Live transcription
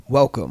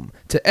Welcome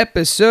to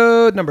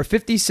episode number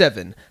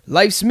 57,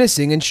 Life's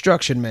Missing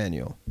Instruction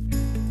Manual.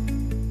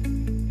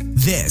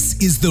 This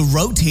is the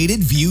Rotated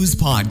Views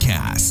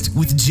Podcast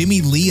with Jimmy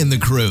Lee and the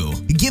crew,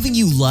 giving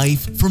you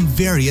life from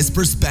various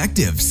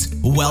perspectives.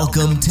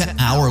 Welcome to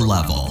our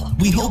level.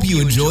 We hope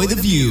you enjoy the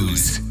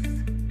views.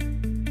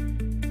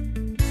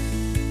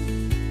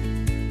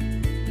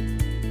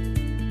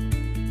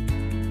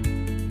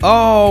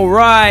 All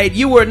right,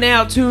 you are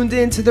now tuned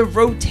in to the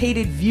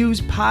Rotated Views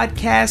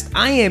Podcast.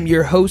 I am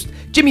your host,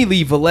 Jimmy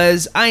Lee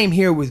Velez. I am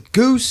here with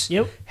Goose,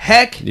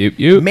 Heck,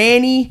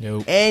 Manny,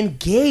 and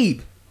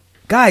Gabe.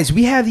 Guys,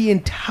 we have the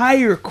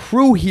entire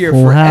crew here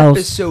for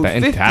episode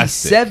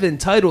 57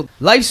 titled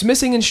Life's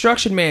Missing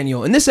Instruction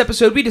Manual. In this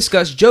episode, we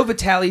discuss Joe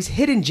Vitale's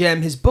hidden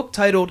gem, his book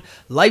titled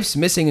Life's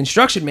Missing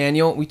Instruction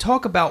Manual. We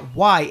talk about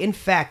why, in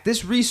fact,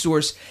 this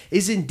resource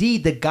is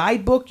indeed the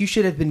guidebook you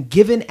should have been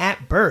given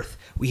at birth.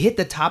 We hit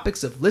the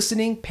topics of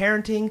listening,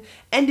 parenting,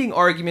 ending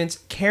arguments,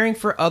 caring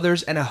for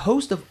others, and a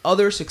host of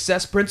other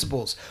success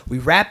principles. We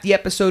wrap the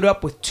episode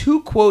up with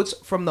 2 quotes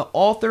from the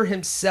author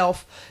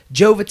himself,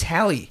 Joe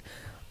Vitale.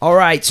 All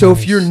right, so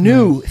if you're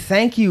new,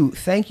 thank you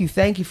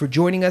for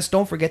joining us.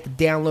 Don't forget to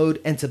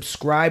download and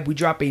subscribe. We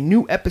drop a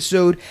new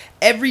episode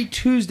every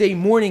Tuesday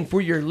morning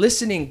for your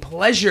listening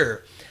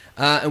pleasure.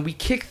 And we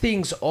kick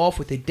things off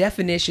with a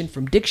definition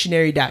from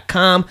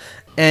dictionary.com.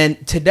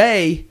 And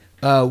today,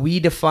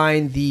 we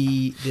define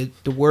the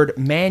word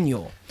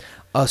manual.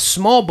 A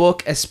small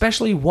book,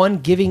 especially one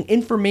giving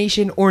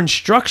information or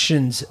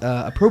instructions,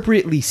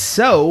 appropriately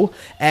so,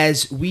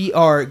 as we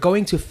are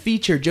going to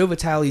feature Joe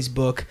Vitale's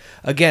book,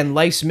 again,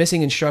 Life's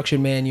Missing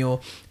Instruction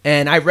Manual.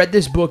 And I read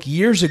this book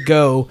years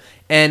ago,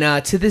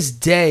 and to this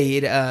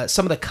day,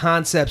 some of the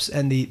concepts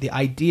and the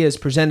ideas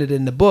presented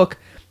in the book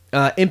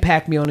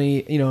impact me on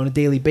a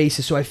daily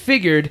basis. So I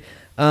figured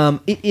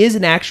it is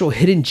an actual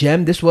hidden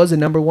gem. This was a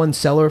 #1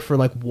 seller for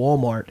like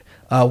Walmart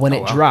when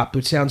it dropped,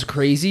 which sounds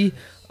crazy.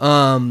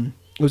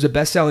 It was a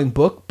best-selling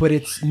book, but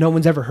no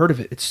one's ever heard of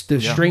it. It's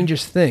the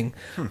strangest thing.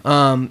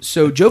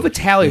 So Joe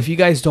Vitale, if you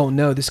guys don't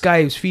know, this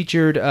guy was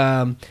featured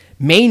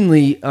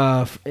mainly.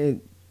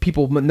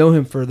 People know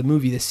him for the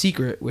movie The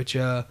Secret, which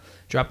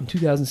dropped in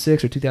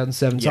 2006 or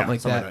 2007, something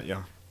like that.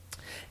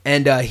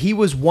 And he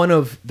was one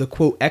of the,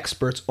 quote,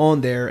 experts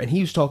on there, and he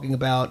was talking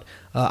about,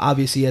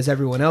 obviously, as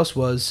everyone else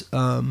was,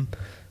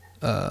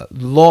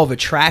 law of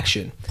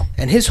attraction.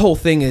 And his whole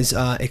thing is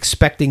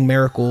expecting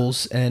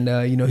miracles, and,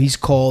 he's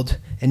called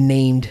and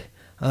named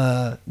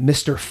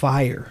Mr.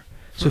 Fire.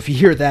 So if you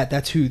hear that,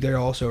 that's who they're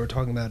also are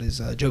talking about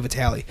is Joe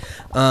Vitale.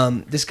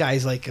 This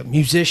guy's like a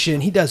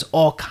musician. He does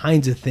all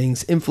kinds of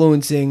things,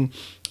 influencing,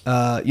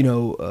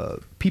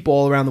 people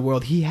all around the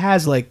world. He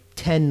has like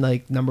 10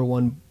 like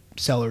 #1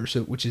 sellers,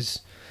 which is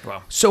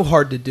so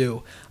hard to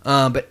do.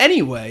 But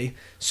anyway,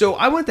 so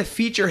I want to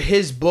feature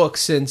his book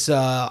since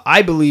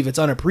I believe it's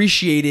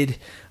unappreciated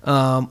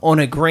on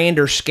a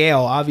grander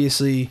scale.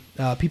 Obviously,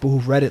 people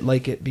who've read it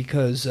like it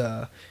because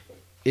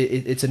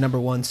it's a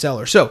 #1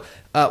 seller. So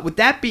with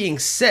that being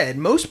said,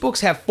 most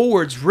books have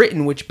forewords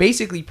written which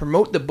basically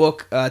promote the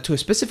book to a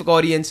specific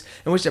audience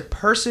in which the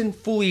person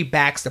fully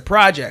backs the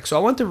project. So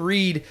I want to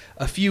read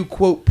a few,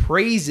 quote,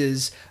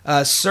 praises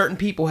certain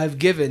people have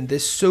given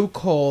this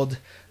so-called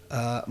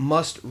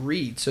must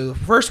read. So the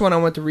first one I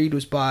want to read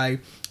was by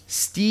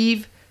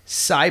Steve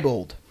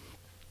Seibold.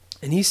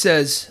 And he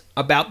says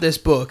about this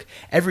book,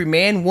 every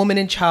man, woman,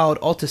 and child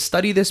ought to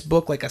study this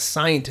book like a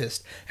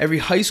scientist. Every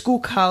high school,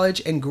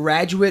 college, and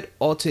graduate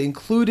ought to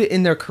include it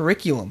in their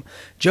curriculum.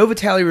 Joe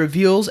Vitale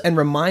reveals and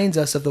reminds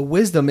us of the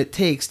wisdom it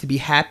takes to be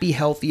happy,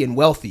 healthy, and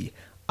wealthy.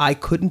 I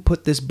couldn't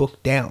put this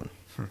book down.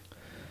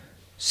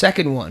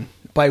 Second one,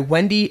 by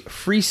Wendy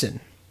Friesen.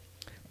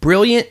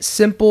 Brilliant,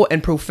 simple,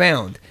 and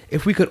profound.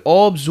 If we could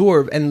all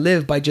absorb and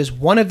live by just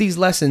one of these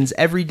lessons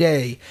every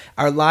day,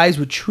 our lives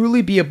would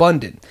truly be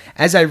abundant.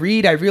 As I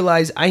read, I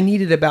realize I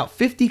needed about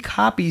 50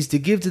 copies to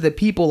give to the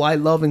people I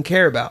love and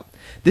care about.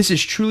 This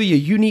is truly a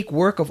unique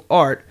work of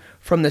art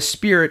from the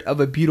spirit of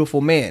a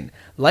beautiful man.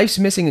 Life's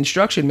Missing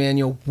Instruction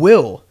Manual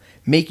will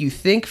make you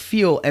think,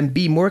 feel, and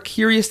be more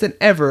curious than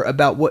ever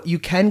about what you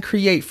can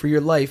create for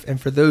your life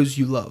and for those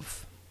you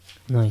love.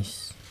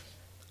 Nice.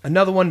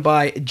 Another one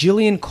by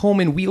Jillian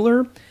Coleman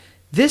Wheeler.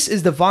 This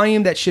is the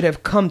volume that should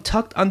have come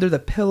tucked under the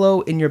pillow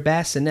in your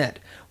bassinet.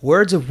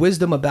 Words of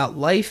wisdom about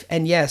life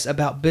and, yes,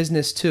 about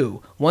business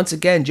too. Once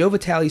again, Joe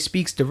Vitale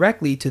speaks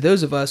directly to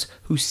those of us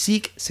who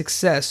seek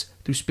success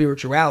through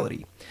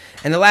spirituality.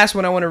 And the last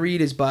one I want to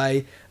read is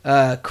by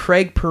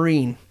Craig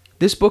Perrine.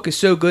 This book is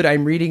so good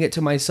I'm reading it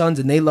to my sons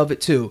and they love it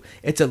too.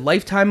 It's a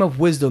lifetime of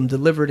wisdom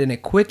delivered in a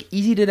quick,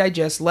 easy to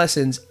digest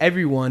lessons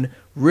everyone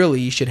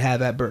really should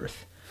have at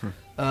birth.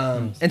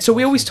 And so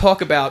we always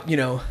talk about,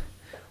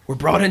 we're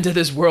brought into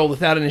this world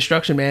without an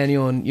instruction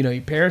manual, and your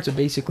parents are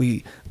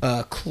basically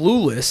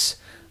clueless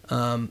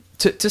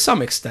to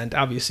some extent.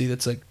 Obviously,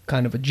 that's like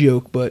kind of a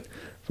joke, but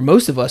for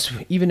most of us,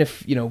 even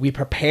if we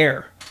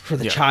prepare for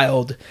the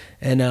child.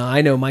 And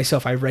I know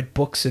myself, I read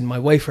books and my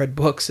wife read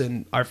books,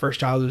 and our first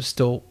child was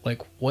still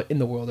like, what in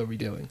the world are we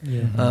doing?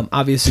 Yeah.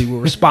 Obviously, we're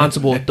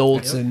responsible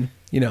adults and,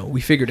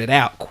 we figured it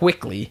out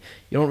quickly.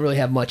 You don't really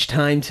have much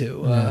time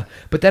to.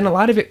 But then a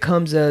lot of it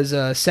comes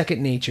as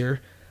second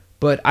nature.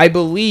 But I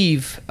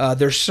believe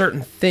there's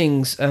certain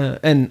things,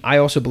 and I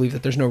also believe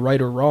that there's no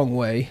right or wrong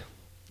way,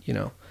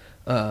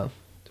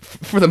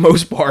 for the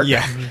most part.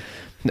 Yeah.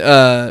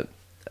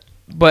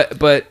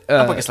 But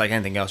I think it's like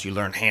anything else. You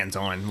learn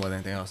hands-on more than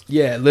anything else.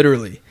 Yeah,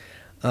 literally.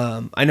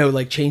 I know,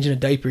 like, changing a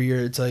diaper,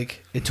 it's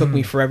like, it took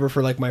me forever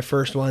for, like, my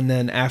first one.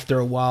 Then after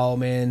a while,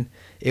 man,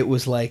 it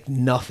was like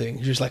nothing.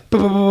 You're just like,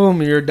 boom, boom,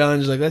 boom, and you're done.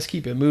 Just like, let's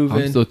keep it moving.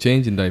 I'm still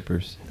changing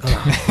diapers.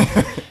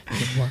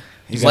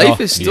 Life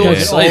is still...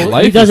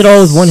 Life he does it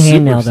all with one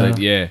hand now, though.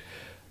 Yeah.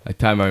 I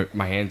tie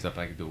my hands up.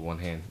 I can do it with one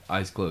hand.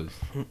 Eyes closed.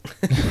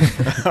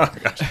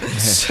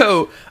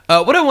 So,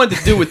 what I wanted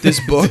to do with this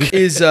book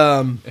is...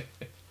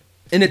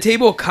 in the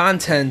table of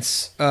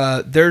contents,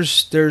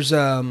 there's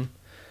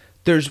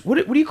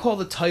what do you call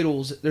the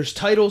titles? There's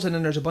titles and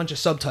then there's a bunch of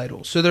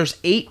subtitles. So there's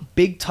 8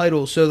 big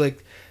titles. So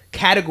like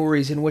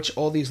categories in which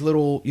all these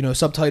little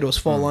subtitles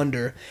fall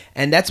under,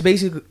 and that's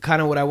basically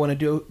kind of what I want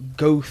to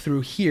go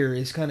through here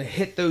is kind of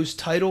hit those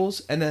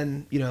titles and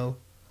then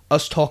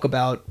us talk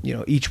about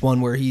each one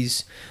where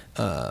he's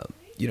I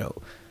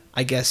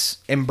guess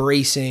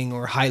embracing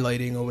or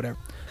highlighting or whatever.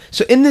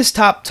 So in this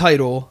top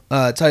title,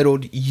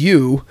 titled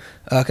You,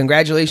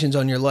 Congratulations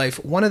on Your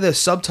Life, one of the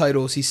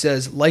subtitles, he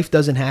says, life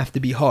doesn't have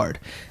to be hard.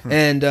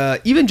 And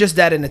even just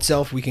that in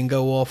itself, we can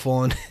go off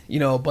on,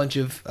 a bunch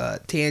of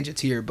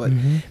tangents here. But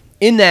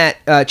in that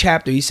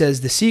chapter, he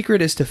says, the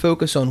secret is to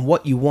focus on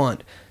what you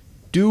want.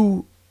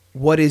 Do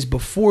what is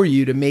before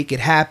you to make it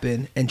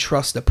happen and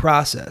trust the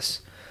process.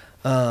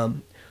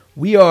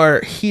 We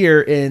are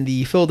here in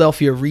the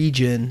Philadelphia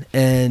region,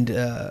 and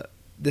the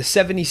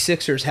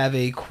 76ers have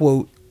a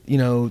quote,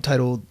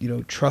 titled,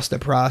 trust the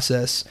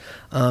process,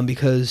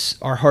 because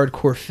our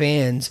hardcore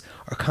fans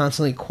are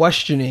constantly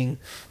questioning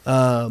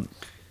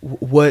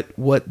what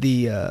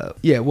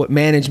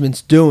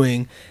management's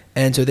doing.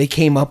 And so they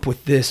came up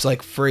with this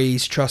like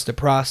phrase, trust the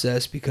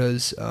process,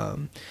 because,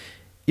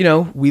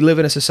 we live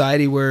in a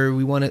society where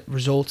we want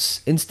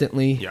results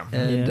instantly. Yeah.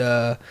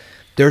 And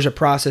there's a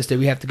process that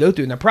we have to go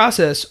through. And the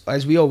process,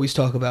 as we always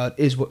talk about,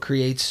 is what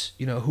creates,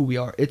 who we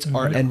are. It's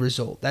our end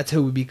result. That's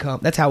who we become.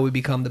 That's how we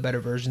become the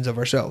better versions of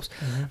ourselves.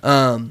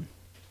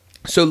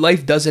 So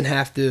life doesn't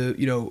have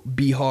to,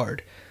 be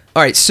hard.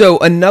 All right. So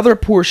another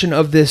portion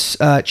of this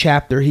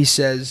chapter, he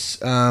says,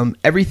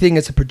 everything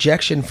is a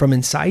projection from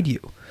inside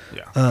you.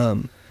 Yeah.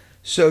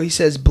 So he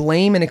says,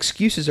 blame and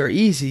excuses are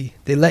easy.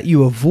 They let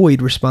you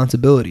avoid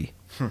responsibility.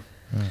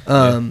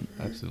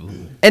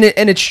 Absolutely.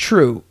 And it's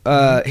true.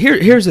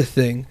 Here's the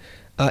thing.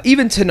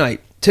 Even tonight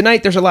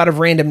there's a lot of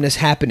randomness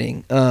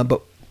happening,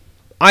 but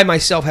I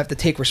myself have to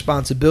take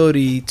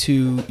responsibility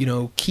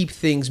to keep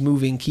things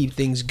moving, keep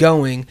things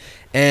going.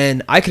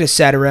 And I could have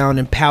sat around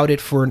and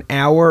pouted for an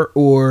hour,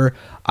 or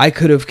I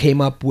could have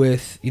came up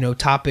with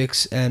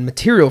topics and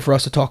material for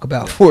us to talk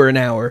about for an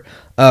hour.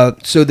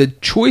 So the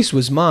choice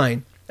was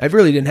mine. I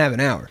really didn't have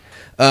an hour.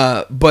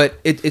 But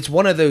it's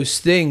one of those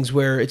things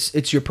where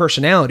it's your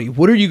personality.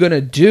 What are you going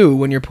to do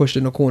when you're pushed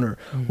in a corner?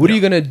 What are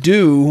you going to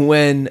do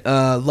when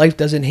life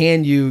doesn't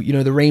hand you,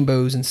 the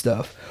rainbows and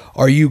stuff?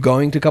 Are you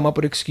going to come up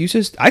with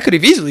excuses? I could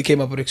have easily came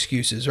up with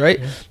excuses, right?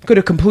 Yeah. Could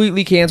have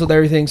completely canceled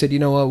everything, said, you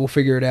know what, we'll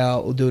figure it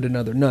out. We'll do it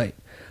another night.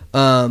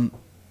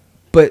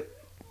 But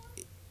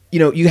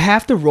you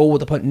have to roll with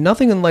the punch.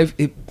 Nothing in life.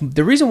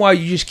 The reason why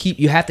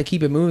you have to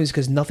keep it moving is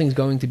because nothing's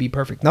going to be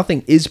perfect.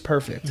 Nothing is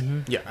perfect.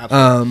 Mm-hmm. Yeah,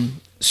 absolutely.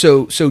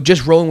 So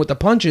just rolling with the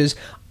punches,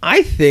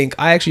 I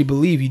actually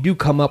believe you do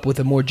come up with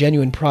a more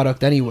genuine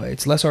product anyway.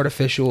 It's less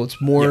artificial.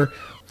 It's more. Yeah.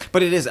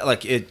 But it is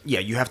like it. Yeah,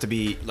 you have to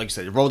be, like you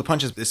said, roll the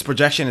punches. This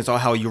projection is all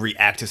how you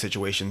react to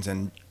situations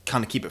and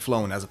kind of keep it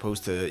flowing, as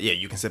opposed to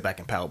you can sit back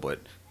and pout, but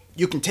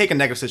you can take a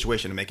negative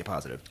situation and make it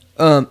positive.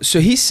 So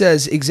he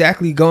says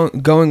exactly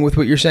going with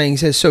what you're saying. He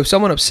says, so if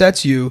someone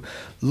upsets you,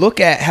 look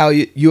at how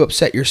you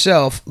upset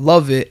yourself,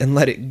 love it, and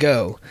let it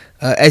go.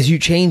 As you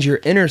change your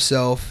inner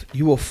self,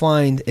 you will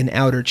find an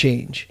outer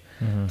change.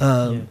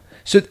 Mm-hmm.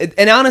 So,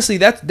 and honestly,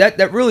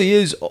 that really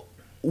is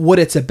what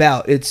it's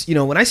about. It's,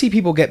 when I see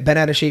people get bent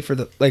out of shape for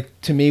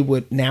to me,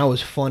 what now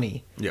is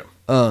funny. Yeah.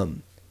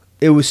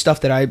 It was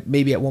stuff that I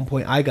maybe at one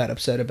point I got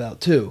upset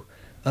about too.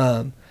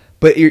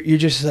 But you're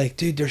just like,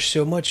 dude, there's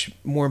so much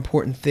more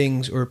important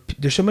things, or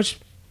there's so much,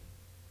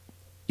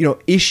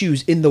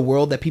 issues in the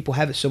world that people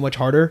have it so much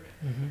harder.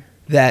 Mm-hmm.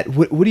 That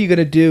what are you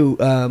gonna do?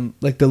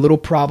 Like the little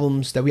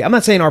problems that I'm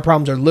not saying our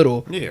problems are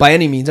little by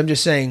any means. I'm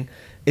just saying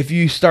if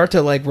you start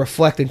to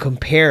reflect and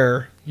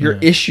compare your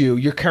issue,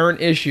 your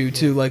current issue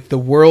to the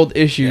world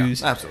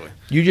issues, absolutely.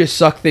 You just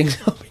suck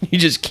things up and you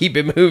just keep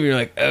it moving. You're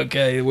like,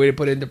 okay, way to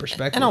put it into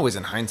perspective. And always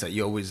in hindsight,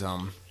 you always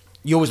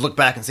look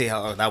back and say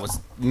how that was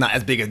not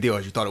as big a deal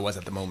as you thought it was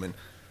at the moment.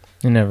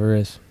 It never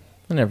is.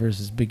 It never is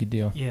as big a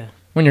deal. Yeah.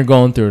 when you're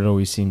going through it, it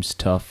always seems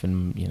tough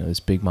and, this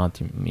big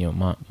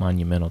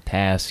monumental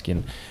task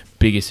and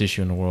biggest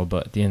issue in the world.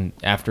 But at the end,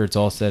 after it's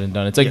all said and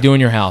done, it's like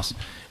doing your house.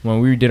 When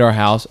we did our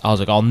house, I was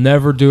like, I'll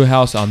never do a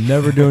house. I'll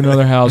never do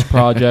another house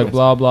project,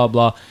 blah, blah,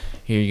 blah.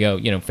 Here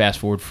you go. Fast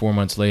forward 4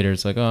 months later,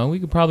 it's like, oh, we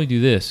could probably do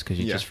this because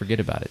you just forget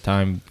about it.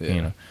 Time,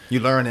 You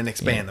learn and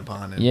expand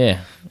upon it.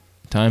 Yeah.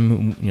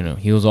 Time,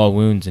 heals all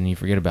wounds and you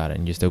forget about it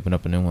and just open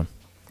up a new one.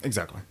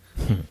 Exactly.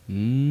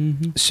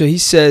 So he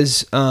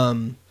says,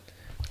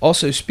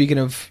 also speaking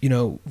of,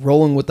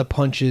 rolling with the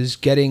punches,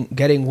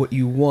 getting what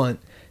you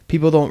want,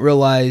 people don't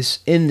realize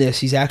in this,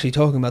 he's actually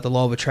talking about the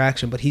law of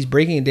attraction, but he's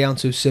breaking it down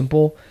so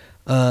simple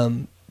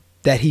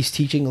that he's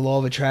teaching the law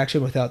of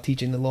attraction without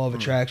teaching the law of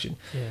attraction.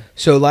 Yeah.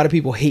 So a lot of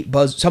people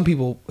some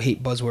people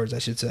hate buzzwords, I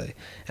should say.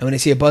 And when they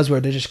see a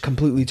buzzword, they're just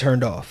completely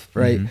turned off,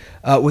 right?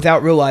 Mm-hmm.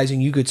 Without realizing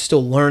you could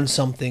still learn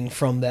something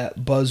from that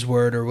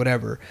buzzword or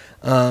whatever.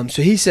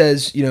 So he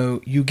says,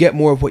 you get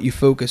more of what you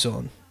focus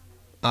on.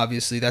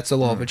 Obviously, that's the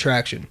law of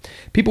attraction.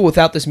 People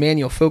without this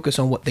manual focus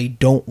on what they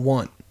don't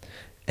want,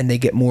 and they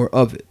get more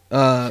of it.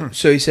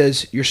 So he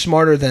says, you're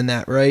smarter than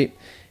that, right?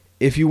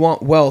 If you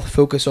want wealth,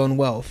 focus on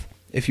wealth.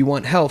 If you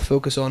want health,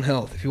 focus on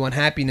health. If you want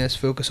happiness,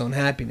 focus on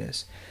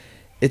happiness.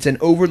 It's an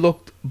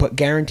overlooked but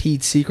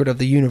guaranteed secret of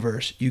the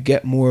universe. You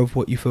get more of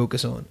what you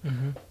focus on.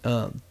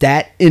 Mm-hmm.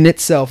 That in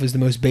itself is the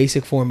most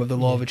basic form of the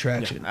law of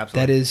attraction. Yeah,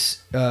 that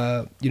is,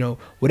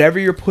 whatever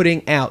you're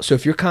putting out. So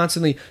if you're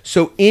constantly,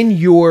 in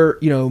your,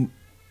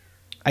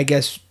 I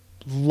guess,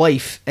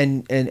 life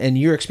and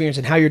your experience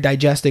and how you're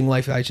digesting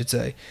life, I should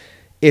say,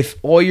 if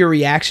all your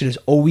reaction is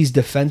always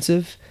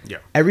defensive,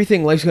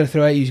 everything life's going to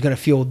throw at you is going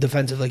to feel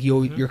defensive. Like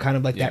you're kind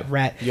of like that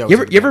rat.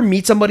 You ever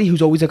meet somebody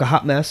who's always like a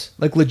hot mess?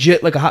 Like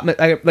legit, like a hot mess.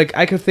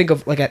 I could think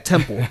of like at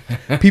Temple,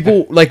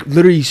 people like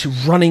literally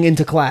running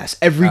into class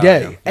every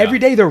day. Yeah. Every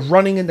day they're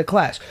running into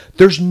class.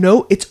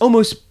 It's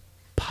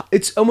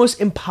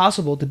almost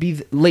impossible to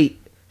be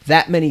late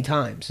that many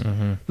times.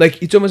 Mm-hmm.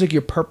 Like it's almost like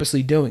you're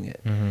purposely doing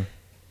it. Mm-hmm.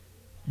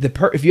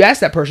 If you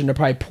ask that person, they'll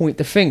probably point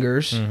the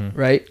fingers,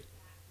 right?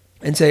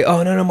 And say,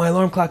 oh, no, my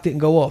alarm clock didn't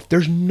go off.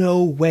 There's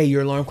no way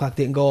your alarm clock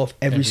didn't go off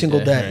every single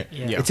day.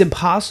 Right? Yeah. It's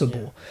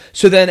impossible. Yeah.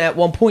 So then at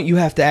one point you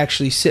have to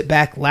actually sit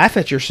back, laugh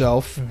at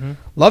yourself,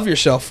 love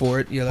yourself for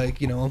it. You're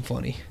like, I'm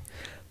funny.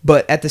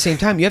 But at the same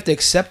time, you have to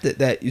accept it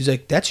that it's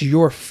like, that's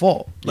your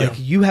fault. Like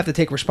you have to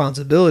take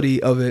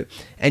responsibility of it,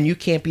 and you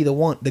can't be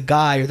the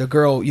guy or the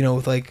girl,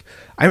 with like,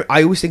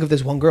 I always think of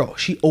this one girl.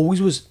 She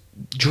always was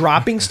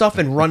dropping stuff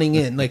and running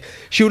in. Like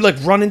she would like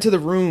run into the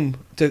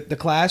room, to the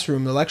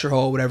classroom, the lecture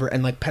hall, whatever,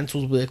 and like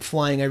pencils would be like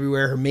flying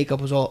everywhere. Her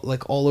makeup was all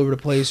over the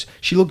place.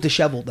 She looked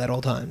disheveled at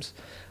all times.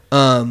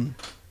 And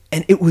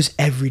it was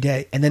every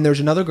day. And then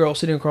there's another girl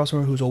sitting across from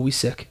her who's always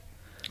sick.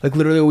 Like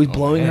literally always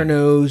blowing her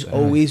nose,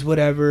 always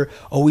whatever,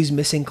 always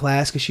missing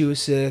class because she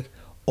was sick.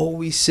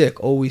 Always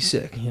sick.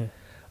 Yeah.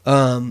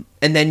 And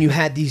then you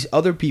had these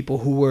other people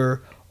who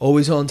were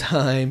always on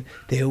time.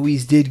 They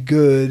always did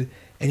good.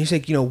 And he's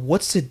like,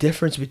 what's the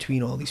difference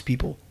between all these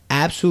people?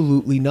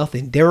 Absolutely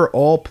nothing. They were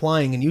all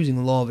applying and using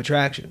the law of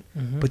attraction.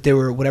 Mm-hmm. But they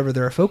were, whatever they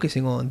were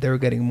focusing on, they were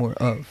getting more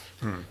of.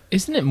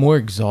 Isn't it more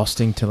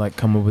exhausting to like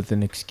come up with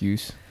an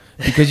excuse?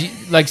 Because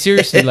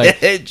seriously,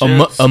 like emotionally,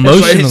 that's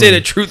why they say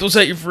the truth will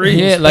set you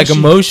free. Yeah, like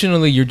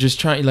emotionally, you're just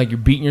trying, like you're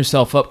beating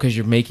yourself up because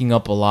you're making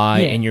up a lie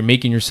and you're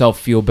making yourself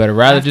feel better.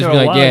 Rather just be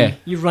like,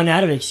 you run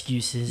out of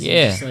excuses.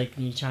 Yeah, just like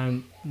you try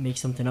and make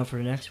something up for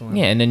the next one.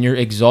 Yeah, and then you're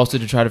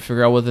exhausted to try to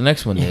figure out what the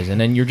next one is, and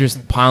then you're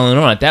just piling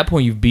on. At that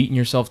point, you've beaten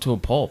yourself to a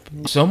pulp.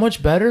 So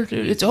much better,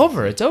 dude. It's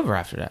over. It's over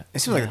after that. It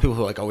seems like the people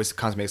who like always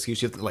constantly make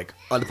excuses, you have to, like,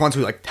 are the ones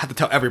who like have to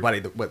tell everybody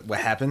what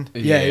happened.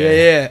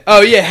 Yeah.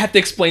 Oh yeah, have to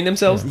explain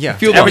themselves. Yeah,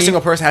 every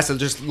single person has to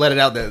just let it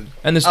out there.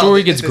 And the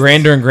story gets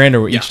grander and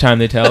grander each time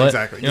they tell it.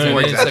 Exactly. You know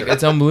what I mean? It's, like,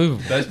 it's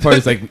unbelievable. Best part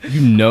is like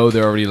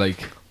they're already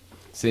like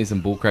saying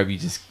some bullcrap. You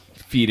just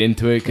feed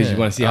into it because you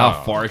want to see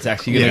how far it's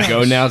actually gonna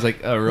go. Now it's like,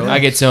 oh really? I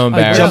get so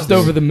embarrassed. I jumped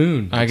over the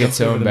moon. I get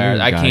so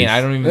embarrassed. I can't.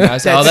 I don't even. I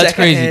say, oh, that's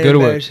crazy. Go to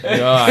work.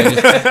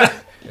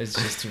 It's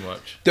just too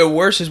much. The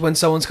worst is when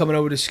someone's coming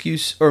up with an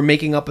excuse or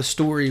making up a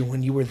story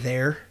when you were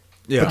there.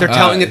 Yeah. But they're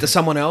telling it to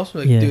someone else.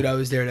 Like, dude, I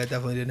was there. That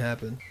definitely didn't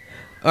happen.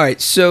 All right.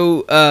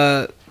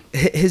 So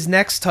his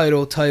next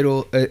title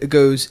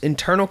goes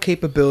Internal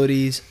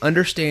Capabilities,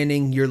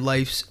 Understanding Your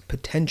Life's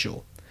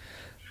Potential.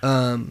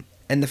 And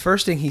the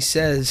first thing he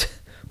says,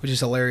 which is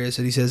hilarious,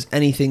 that he says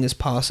anything is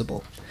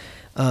possible.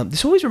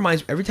 This always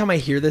reminds, every time I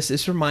hear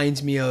this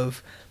reminds me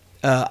of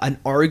an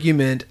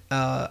argument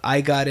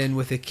I got in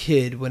with a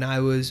kid when I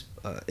was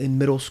in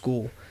middle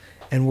school,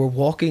 and we're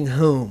walking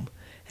home,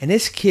 and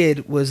this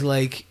kid was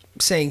like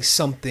saying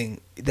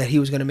something that he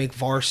was going to make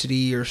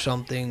varsity or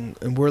something,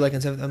 and we're like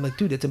in seventh. I'm like,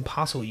 dude, that's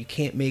impossible. You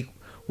can't make.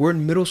 We're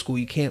in middle school.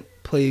 You can't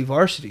play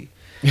varsity.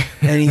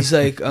 And he's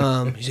like,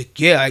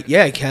 yeah,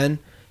 I can.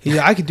 He's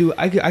like, I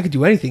could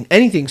do anything.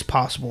 Anything's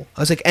possible.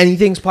 I was like,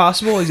 anything's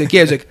possible? He's like,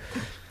 yeah. I was like,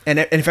 and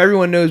if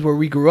everyone knows where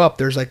we grew up,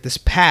 there's like this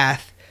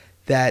path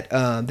that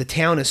the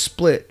town is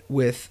split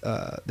with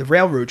the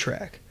railroad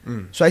track.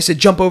 So I said,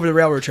 jump over the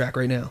railroad track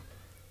right now.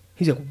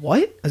 He's like,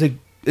 what? I was like,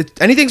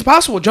 anything's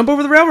possible. Jump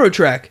over the railroad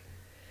track.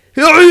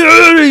 He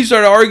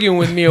started arguing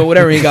with me or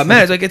whatever. He got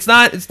mad. It's like,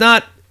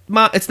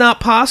 it's not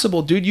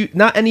possible, dude.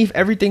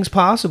 Everything's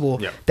possible.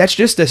 Yeah. That's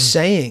just a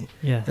saying.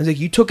 Yeah. I was like,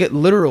 you took it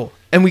literal.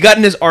 And we got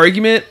in this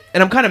argument,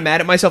 and I'm kind of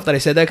mad at myself that I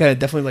said that. Kind of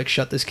definitely like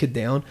shut this kid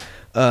down.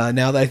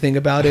 Now that I think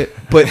about it,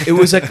 but it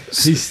was like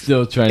he's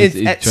still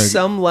trying. At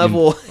some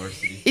level,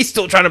 he's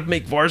still trying to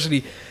make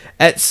varsity.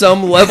 At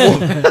some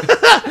level.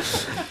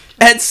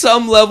 At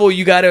some level,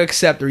 you got to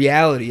accept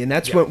reality, and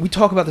that's when we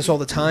talk about this all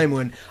the time.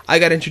 When I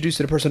got introduced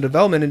to the personal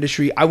development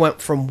industry, I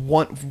went from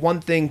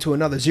one thing to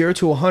another, 0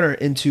 to 100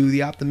 into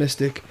the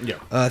optimistic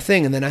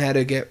thing, and then I had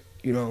to get,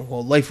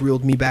 life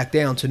reeled me back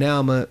down. So now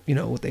I'm a,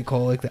 what they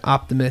call like the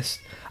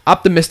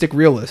optimistic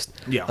realist.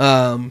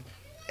 Yeah.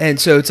 And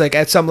so it's like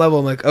at some level,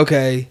 I'm like,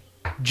 okay,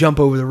 jump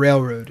over the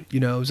railroad.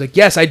 It's like,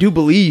 yes, I do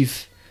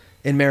believe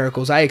in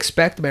miracles. I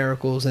expect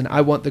miracles, and I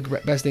want the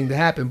best thing to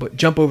happen, but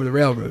jump over the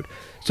railroad.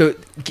 So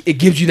it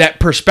gives you that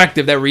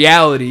perspective, that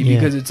reality,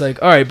 because it's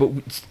like, all right, but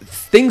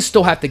things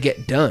still have to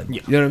get done. You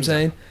know what I'm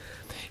saying?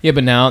 Yeah,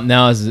 but now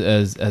as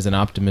an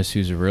optimist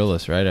who's a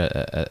realist, right?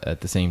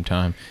 At the same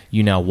time,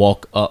 you now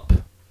walk up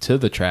to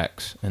the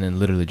tracks and then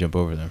literally jump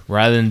over them,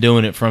 rather than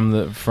doing it from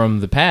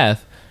the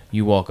path.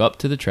 You walk up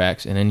to the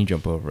tracks and then you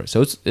jump over it.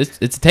 So it's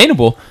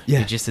attainable. Yeah.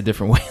 It's just a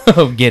different way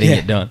of getting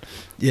it done.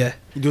 Yeah.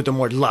 You do it the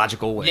more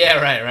logical way. Yeah.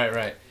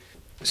 Right.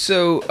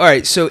 So, all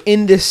right. So,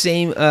 in this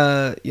same,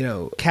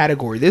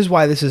 category, this is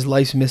why this is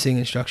Life's Missing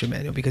Instruction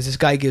Manual, because this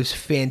guy gives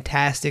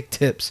fantastic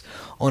tips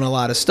on a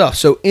lot of stuff.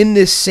 So, in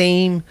this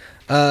same,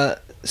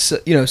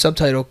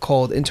 subtitle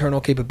called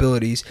Internal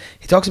Capabilities,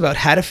 he talks about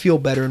how to feel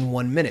better in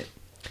 1 minute.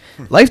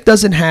 Life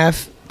doesn't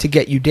have to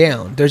get you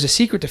down. There's a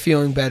secret to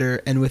feeling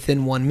better, and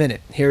within 1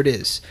 minute. Here it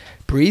is.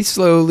 Breathe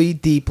slowly,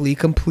 deeply,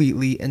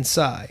 completely, and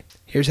sigh.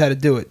 Here's how to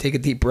do it. Take a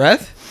deep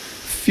breath.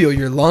 Feel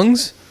your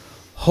lungs.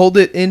 Hold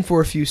it in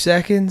for a few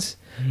seconds.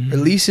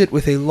 Release it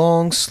with a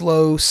long,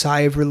 slow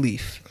sigh of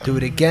relief. Do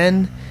it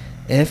again,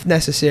 and if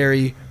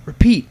necessary,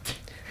 repeat.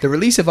 The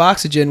release of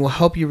oxygen will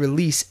help you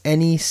release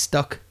any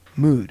stuck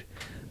mood.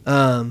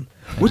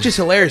 Which is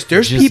hilarious.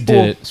 There's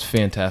people. It's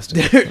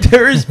fantastic.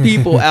 There is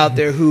people out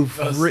there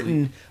who've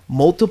written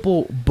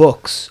multiple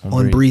books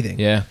on breathing.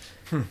 Yeah.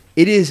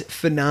 It is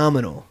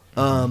phenomenal.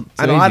 And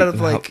a lot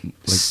of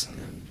it's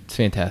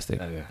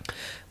fantastic.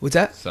 What's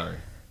that? Sorry.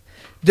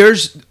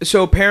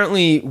 So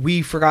apparently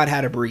we forgot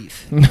how to breathe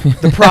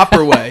the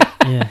proper way.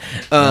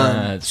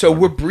 Yeah. So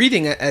we're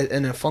breathing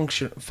in a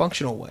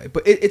functional way,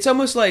 but it's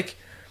almost like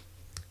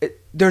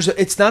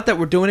it's not that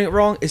we're doing it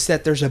wrong. It's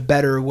that there's a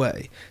better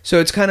way. So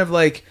it's kind of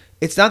like,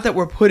 it's not that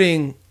we're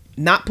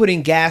not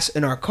putting gas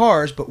in our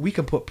cars, but we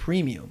can put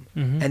premium,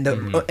 and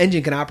the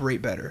engine can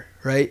operate better,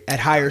 right?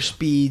 At higher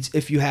speeds,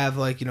 if you have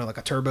like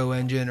a turbo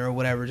engine or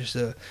whatever, just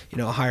a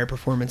higher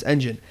performance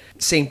engine.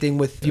 Same thing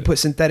with if you put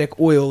synthetic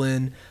oil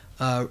in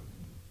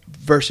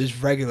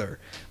versus regular.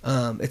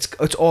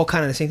 It's all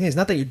kind of the same thing. It's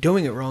not that you're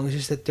doing it wrong. It's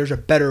just that there's a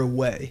better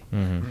way.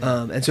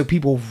 And so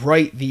people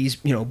write these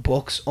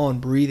books on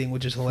breathing,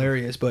 which is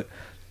hilarious. But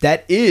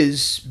that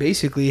is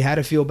basically how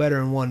to feel better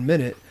in 1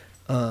 minute.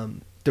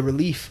 The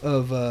release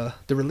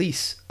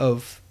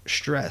of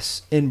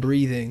stress in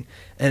breathing.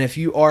 And if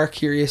you are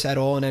curious at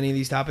all in any of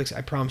these topics,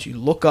 I promise you,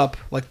 look up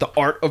like the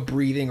art of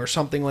breathing or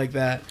something like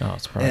that. Oh,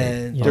 it's probably,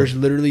 and there's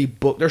literally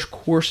there's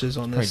courses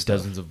on this. Probably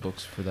dozens of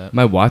books for that.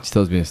 My watch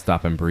tells me to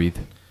stop and breathe.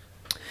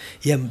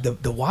 Yeah,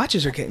 the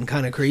watches are getting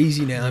kind of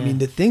crazy now. Yeah. I mean,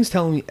 the thing's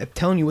telling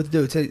you what to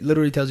do. It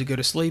literally tells you go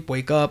to sleep,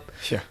 wake up.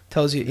 Sure.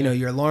 Tells you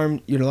your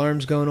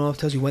alarm's going off.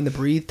 Tells you when to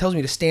breathe. Tells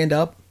me to stand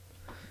up.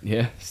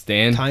 Yeah,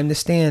 stand. Time to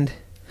stand.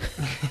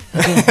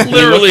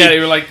 Literally, you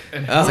were like,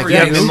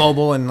 be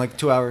mobile in like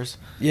 2 hours.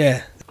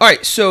 Yeah. All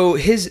right. So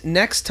his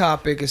next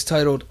topic is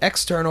titled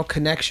 "External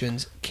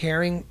Connections: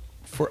 Caring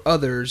for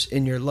Others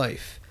in Your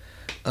Life,"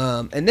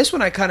 and this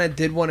one I kind of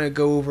did want to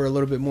go over a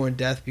little bit more in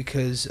depth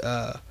because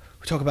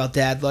we talk about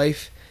dad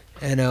life,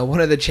 and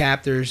one of the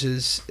chapters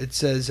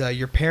says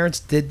your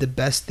parents did the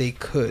best they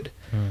could.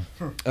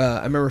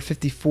 I remember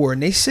 54,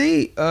 and they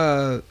say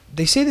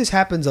this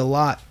happens a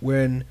lot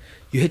when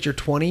you hit your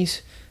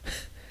 20s.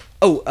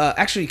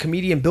 Actually,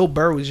 comedian Bill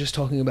Burr was just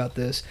talking about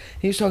this.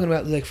 He was talking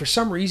about, like, for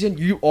some reason,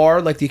 you are,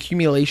 like, the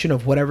accumulation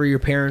of whatever your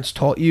parents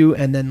taught you,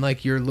 and then,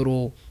 like, your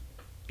little,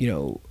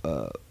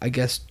 I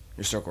guess...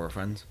 Your circle of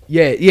friends.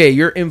 Yeah,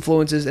 your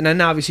influences, and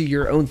then, obviously,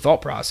 your own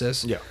thought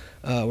process. Yeah.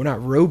 We're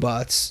not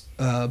robots,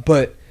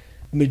 but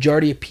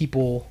majority of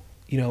people,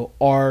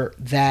 are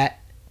that,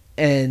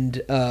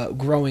 and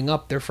growing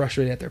up, they're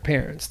frustrated at their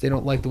parents. They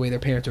don't like the way their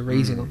parents are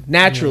raising them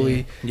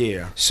naturally.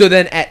 Yeah. So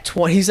then at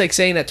 20, he's like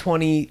saying at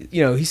 20,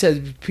 he says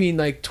between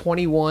like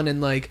 21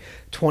 and like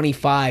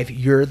 25,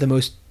 you're the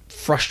most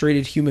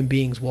frustrated human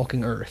beings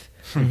walking Earth,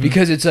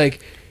 because it's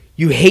like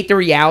you hate the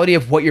reality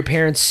of what your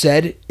parents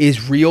said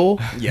is real.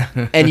 Yeah.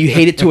 And you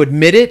hate it to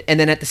admit it, and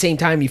then at the same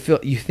time you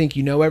think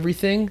you know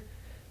everything,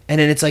 and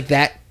then it's like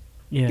that.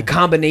 Yeah. The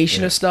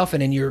combination of stuff,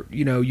 and then you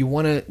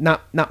want to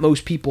not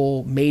most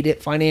people made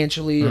it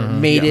financially or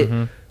made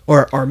it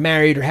or are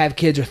married or have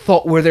kids or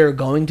thought where they're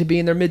going to be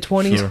in their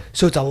mid-20s. Sure.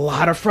 So it's a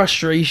lot of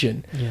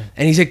frustration. Yeah.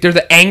 And he's like, they're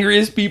the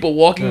angriest people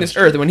walking this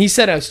earth. And when he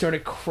said it, I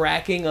started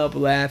cracking up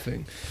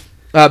laughing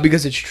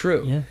because it's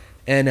true. Yeah.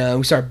 And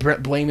we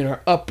started blaming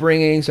our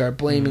upbringing, started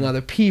blaming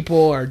other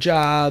people, our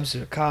jobs,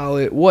 our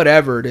college,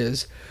 whatever it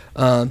is.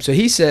 So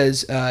he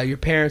says, your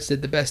parents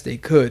did the best they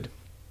could.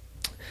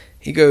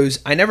 He goes,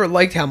 I never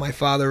liked how my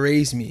father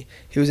raised me.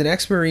 He was an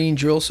ex-Marine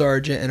drill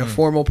sergeant and a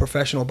formal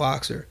professional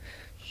boxer.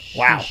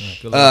 Wow.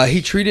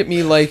 He treated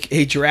me like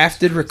a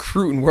drafted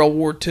recruit in World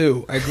War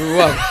II. I grew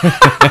up.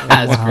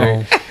 That's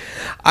great.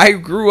 I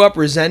grew up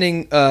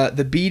resenting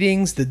the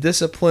beatings, the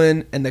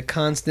discipline, and the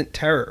constant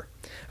terror.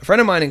 A friend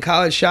of mine in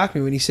college shocked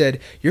me when he said,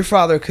 your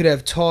father could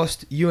have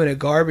tossed you in a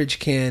garbage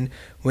can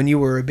when you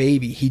were a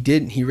baby. He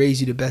didn't. He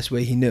raised you the best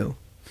way he knew.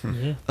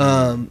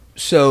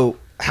 So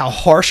how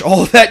harsh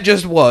all of that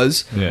just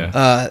was.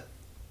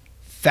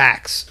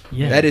 Facts.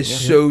 Yeah. That is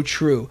so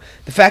true.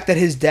 The fact that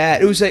his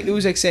dad, it was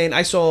like saying,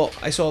 I saw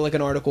like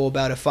an article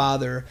about a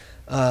father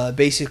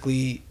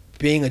basically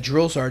being a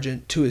drill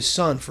sergeant to his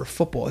son for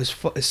football. His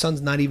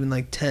son's not even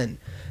like 10.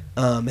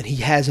 And he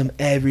has him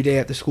every day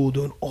after school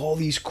doing all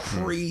these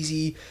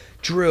crazy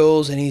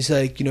drills, and he's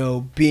like,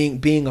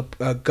 being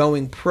a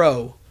going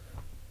pro,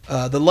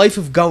 the life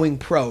of going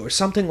pro or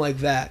something like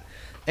that.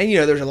 And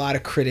there's a lot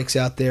of critics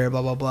out there,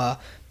 blah blah blah.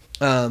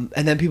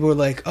 And then people are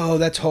like, "Oh,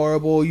 that's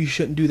horrible. You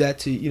shouldn't do that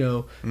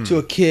to to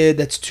a kid.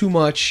 That's too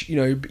much.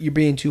 You're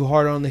being too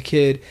hard on the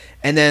kid."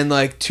 And then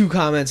like 2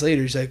 comments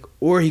later, he's like,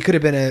 "Or he could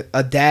have been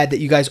a dad that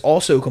you guys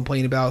also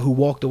complain about who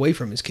walked away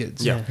from his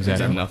kids." Yeah,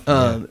 exactly. Enough.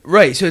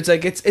 Right. So it's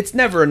like it's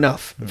never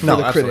enough for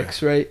the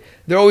critics, right?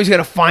 They're always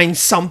gonna find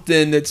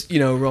something that's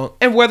wrong,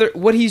 and whether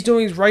what he's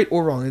doing is right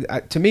or wrong,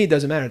 to me it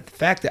doesn't matter. The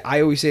fact that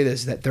I always say this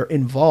is that they're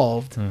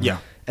involved,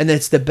 and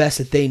that's the best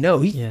that they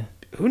know.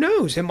 Who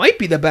knows? It might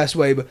be the best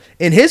way, but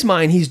in his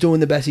mind, he's doing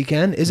the best he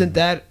can. Isn't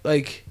that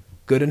like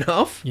good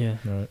enough? Yeah.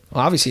 Right.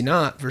 Well, obviously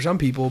not for some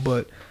people,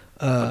 but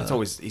it's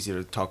always easier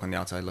to talk on the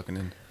outside looking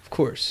in. Of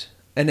course.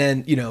 And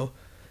then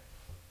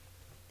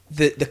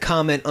the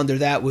comment under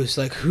that was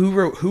like,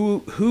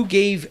 who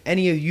gave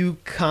any of you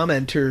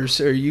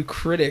commenters or you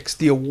critics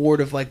the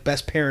award of like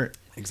best parent?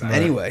 Exactly.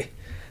 Anyway,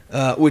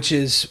 which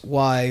is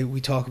why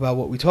we talk about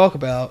what we talk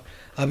about.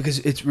 Because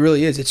it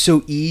really is. It's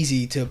so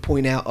easy to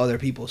point out other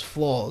people's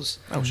flaws.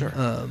 Oh, sure.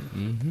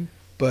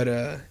 But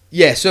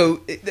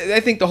so I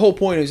think the whole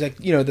point is like,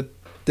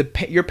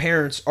 your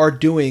parents are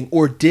doing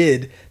or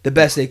did the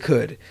best they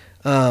could.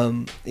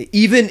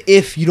 Even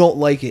if you don't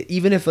like it,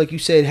 even if, like you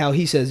said, how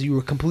he says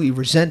you completely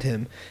resent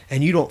him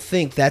and you don't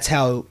think that's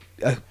how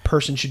a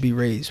person should be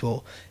raised.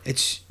 Well,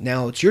 it's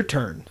your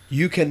turn.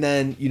 You can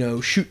then,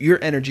 shoot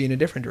your energy in a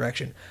different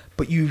direction.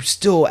 But you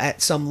still,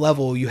 at some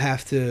level, you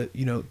have to,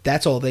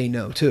 that's all they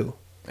know too.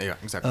 Yeah,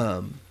 exactly.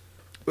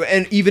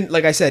 And even,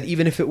 like I said,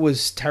 even if it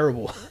was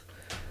terrible,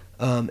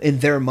 in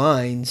their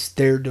minds,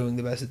 they're doing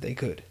the best that they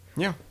could.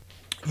 Yeah.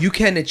 You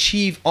can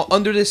achieve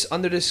under this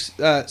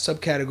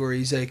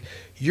subcategory is like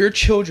your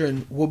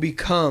children will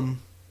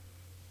become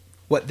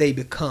what they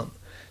become.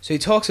 So he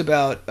talks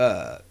about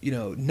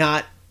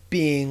not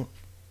being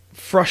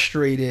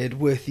frustrated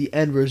with the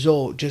end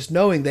result, just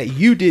knowing that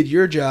you did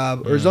your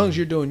job, or as long as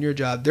you're doing your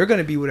job, they're going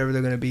to be whatever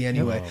they're going to be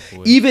anyway.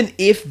 Even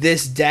if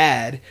this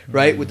dad,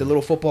 right, with the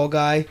little football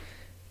guy,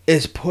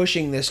 is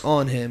pushing this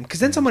on him, because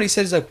then somebody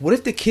says like, what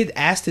if the kid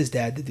asked his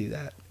dad to do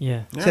that?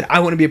 Said, I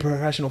want to be a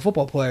professional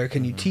football player,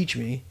 can you teach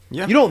me?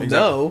 You don't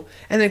know.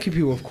 And then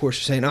people of course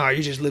are saying, oh,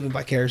 you're just living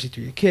vicariously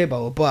through your kid, blah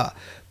blah blah.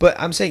 But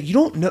I'm saying you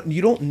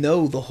don't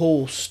know the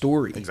whole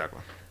story.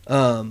 Exactly.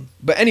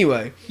 But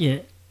anyway,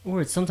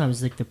 or it's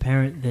sometimes like the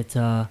parent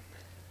that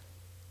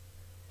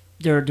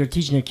they're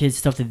teaching their kids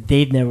stuff that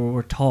they've never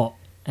were taught,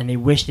 and they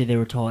wish that they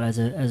were taught as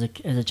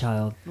a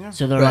child.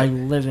 So they're like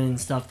living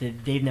stuff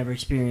that they've never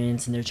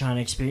experienced, and they're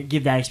trying to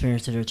give that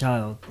experience to their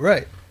child.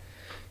 Right.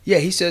 Yeah,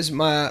 he says,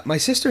 my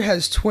sister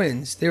has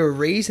twins. They were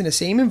raised in the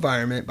same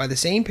environment by the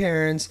same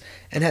parents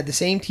and had the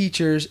same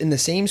teachers in the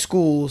same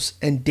schools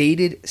and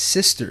dated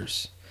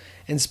sisters.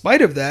 In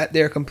spite of that,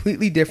 they are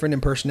completely different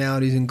in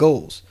personalities and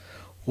goals.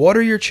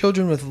 Water your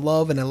children with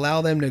love and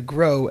allow them to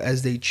grow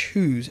as they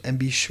choose, and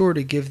be sure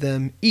to give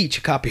them each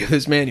a copy of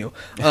this manual.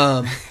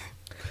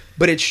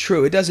 But it's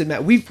true. It doesn't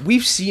matter.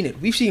 We've seen it.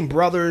 We've seen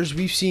brothers.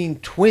 We've seen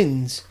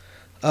twins.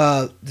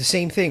 The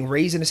same thing.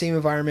 Raised in the same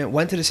environment.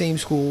 Went to the same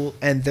school,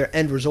 and their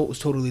end result was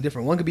totally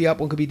different. One could be up.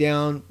 One could be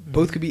down.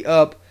 Both could be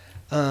up.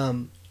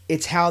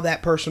 It's how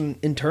that person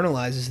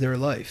internalizes their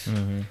life,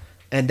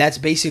 and that's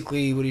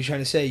basically what he's trying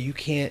to say. You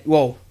can't.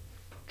 Well,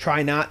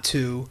 try not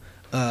to.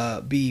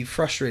 Be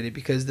frustrated,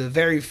 because the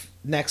very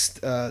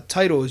next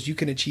title is you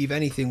can achieve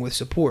anything with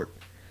support.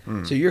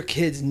 So your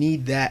kids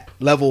need that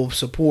level of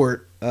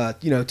support,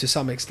 to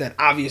some extent.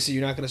 Obviously,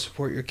 you're not going to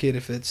support your kid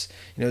if it's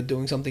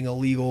doing something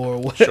illegal or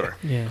whatever,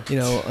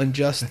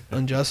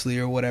 unjustly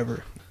or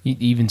whatever.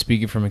 Even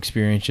speaking from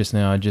experience just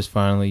now, I just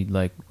finally,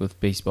 like with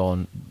baseball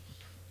and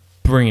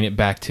bringing it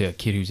back to a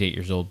kid who's 8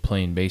 years old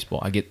playing baseball,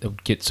 I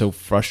get so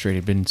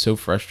frustrated. Been so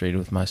frustrated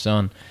with my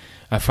son.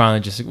 I finally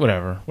just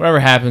whatever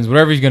happens,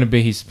 whatever he's gonna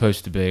be, he's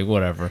supposed to be,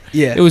 whatever.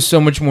 Yeah. It was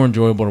so much more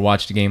enjoyable to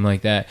watch the game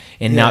like that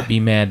and not be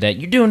mad that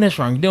you're doing this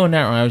wrong, you're doing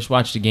that wrong. I just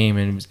watched the game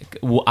and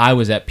I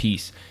was at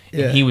peace.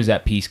 Yeah. And he was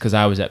at peace because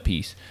I was at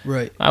peace.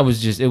 Right.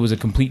 It was a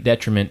complete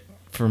detriment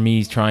for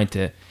me trying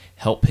to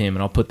help him,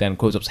 and I'll put that in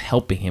quotes. I was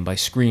helping him by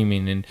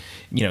screaming and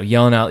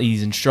yelling out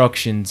these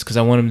instructions because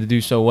I want him to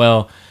do so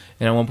well.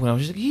 And at one point, I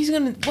was just like, he's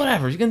going to,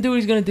 whatever. He's going to do what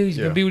he's going to do. He's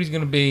going to be what he's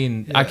going to be.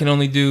 And I can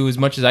only do as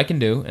much as I can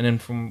do. And then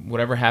from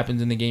whatever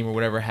happens in the game or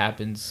whatever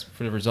happens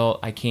for the result,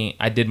 I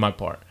did my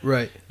part.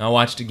 Right. And I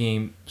watched the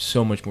game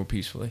so much more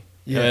peacefully.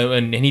 Yeah.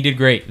 And he did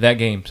great that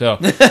game. So,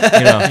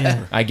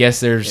 I guess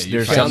there's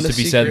something to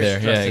be said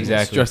there. Yeah,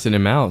 exactly. Stressing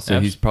him out, so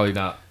he's probably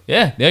not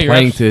you're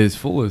playing to his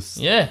fullest.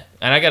 Yeah.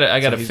 And I got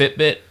a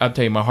Fitbit. I'll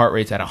tell you, my heart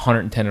rate's at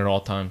 110 at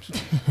all times.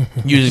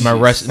 Usually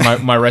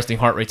my resting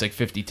heart rate's like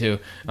 52.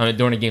 During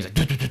the games,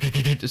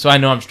 like, so I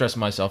know I'm stressing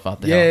myself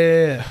out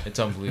there. Yeah. It's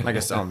unbelievable. I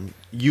guess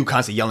you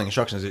constantly yelling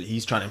instructions.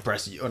 He's trying to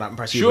impress you, or not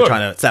impress you, but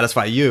trying to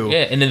satisfy you.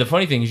 Yeah, and then the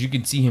funny thing is you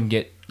can see him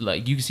get,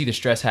 you can see the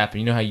stress happen.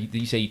 You know how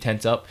you say you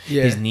tense up?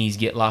 Yeah. His knees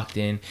get locked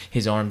in,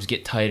 his arms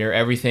get tighter,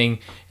 everything.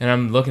 And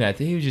I'm looking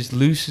at it. He was just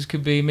loose as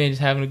could be, man,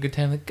 just having a good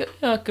time. Like,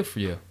 good for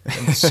you.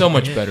 And so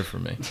much better for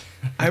me.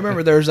 I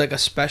remember there was like a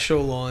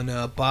special on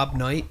Bob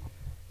Knight,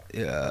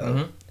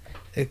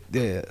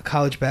 the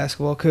college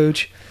basketball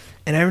coach.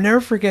 And I never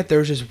forget, there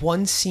was this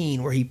one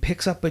scene where he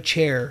picks up a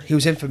chair. He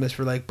was infamous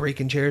for like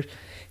breaking chairs.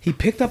 He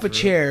picked up a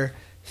chair,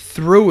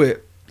 threw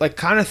it,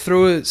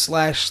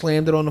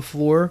 slammed it on the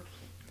floor,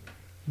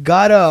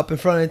 got up in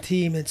front of the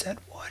team and said,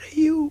 "What are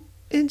you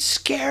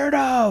scared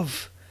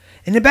of?"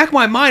 In the back of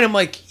my mind, I'm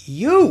like,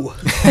 you.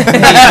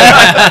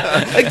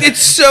 Like,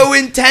 it's so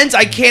intense.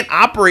 I can't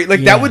operate.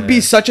 Like, that would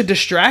be such a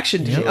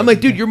distraction to me. I'm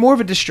like, dude, you're more of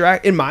a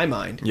distract in my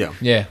mind. Yeah.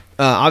 Yeah.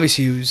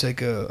 Obviously, he was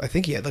like I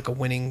think he had like a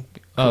winning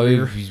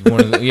career. He's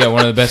one of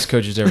the best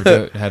coaches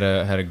ever. Had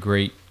a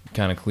great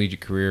kind of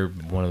collegiate career,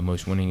 one of the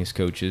most winningest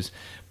coaches.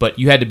 But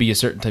you had to be a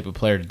certain type of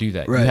player to do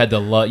that. Right.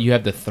 You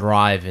had to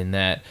thrive in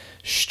that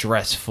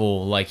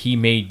stressful, like, he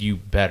made you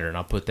better, and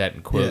I'll put that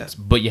in quotes.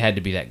 Yeah. But you had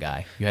to be that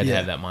guy. You had to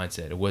have that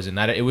mindset. It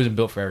wasn't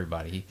built for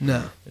everybody.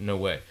 No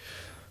way.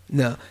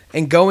 No.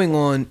 And going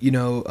on,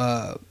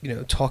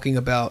 talking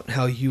about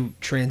how you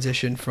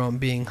transitioned from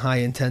being high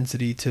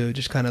intensity to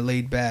just kind of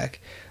laid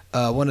back.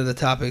 One of the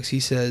topics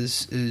he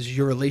says is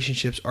your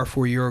relationships are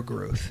for your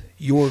growth.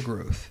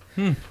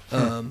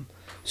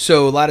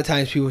 So a lot of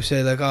times people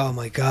say like, "Oh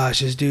my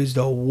gosh, this dude's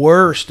the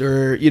worst,"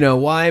 or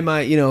why am I?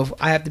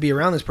 I have to be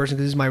around this person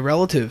because he's my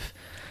relative.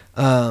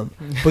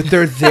 But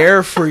they're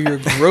there for your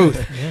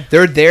growth.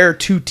 They're there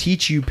to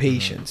teach you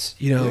patience.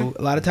 A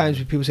lot of times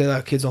people say,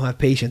 "Oh, kids don't have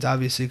patience,"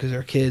 obviously because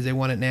they're kids. They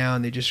want it now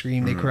and they just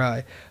scream, they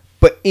cry.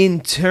 But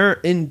at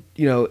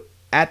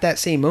that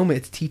same moment,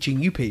 it's teaching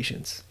you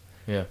patience.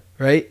 Yeah.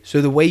 Right.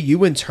 So the way you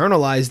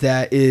internalize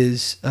that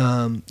is,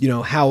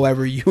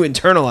 however you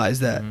internalize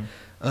that.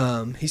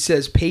 He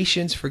says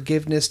patience,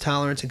 forgiveness,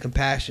 tolerance, and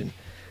compassion.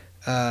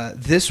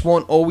 This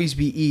won't always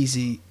be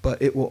easy,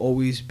 but it will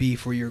always be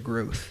for your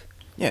growth.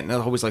 Yeah, and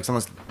that's always like some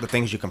of the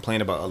things you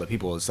complain about other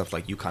people and stuff,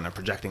 like you kind of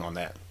projecting on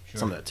that. Sure.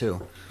 Some of that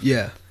too.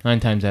 Yeah. 9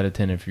 times out of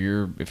 10, if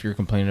you're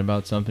complaining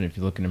about something, if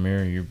you look in the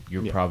mirror,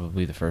 you're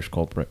probably the first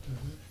culprit.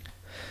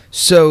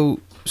 So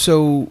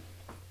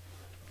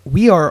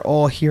we are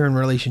all here in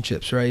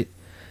relationships, right?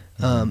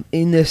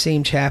 In the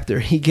same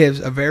chapter, he gives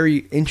a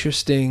very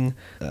interesting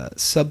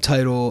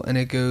subtitle, and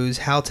it goes,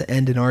 "How to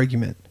End an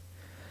Argument."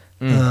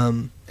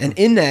 And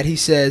in that, he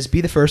says,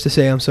 be the first to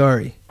say, "I'm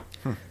sorry."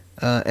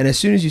 And as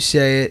soon as you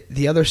say it,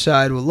 the other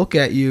side will look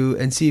at you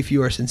and see if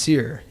you are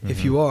sincere.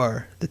 If you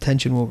are, the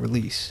tension will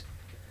release.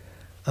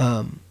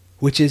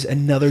 Which is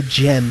another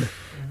gem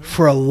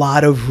for a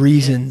lot of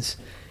reasons.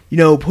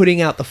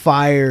 Putting out the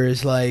fire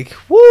is like,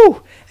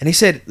 woo! And he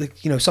said,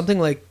 something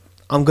like,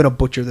 I'm going to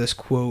butcher this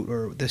quote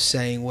or this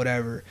saying,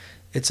 whatever.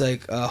 It's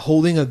like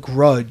holding a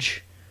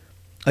grudge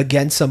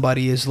against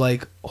somebody is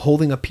like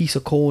holding a piece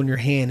of coal in your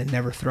hand and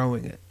never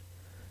throwing it.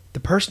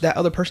 That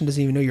other person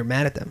doesn't even know you're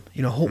mad at them.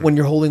 When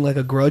you're holding like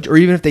a grudge, or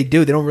even if they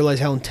do, they don't realize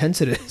how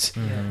intense it is.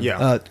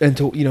 Yeah. And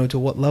to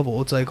what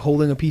level. It's like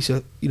holding a piece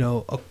of,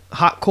 a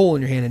hot coal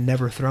in your hand and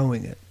never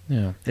throwing it. Yeah.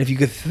 And if you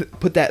could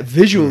put that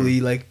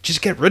visually, like,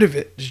 just get rid of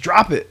it. Just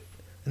drop it.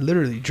 And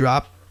literally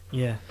drop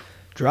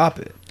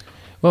it.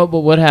 Well,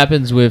 but what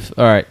happens with,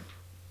 all right,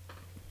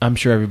 I'm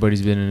sure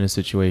everybody's been in a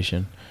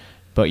situation,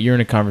 but you're in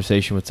a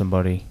conversation with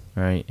somebody,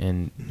 right,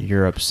 and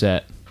you're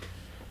upset,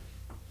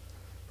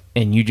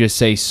 and you just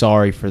say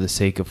sorry for the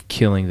sake of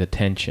killing the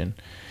tension,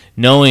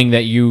 knowing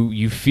that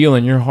you feel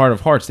in your heart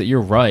of hearts that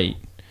you're right,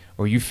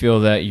 or you feel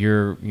that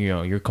your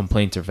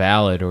complaints are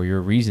valid or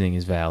your reasoning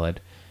is valid.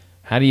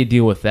 How do you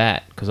deal with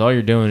that? Because all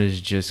you're doing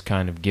is just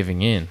kind of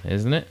giving in,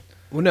 isn't it?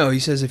 Well, no, he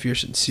says if you're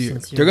sincere.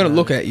 They're going to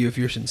look at you if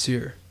you're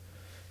sincere.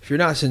 If you're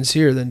not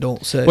sincere, then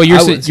don't say. Well,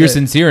 you're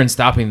sincere in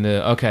stopping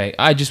okay,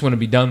 I just want to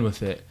be done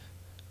with it.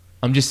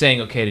 I'm just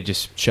saying, okay, to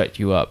just shut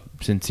you up.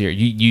 Sincere.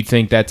 You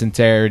think that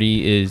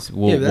sincerity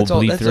will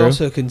bleed through? That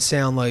also can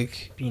sound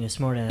like being a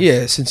smartass.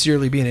 Yeah,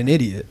 sincerely being an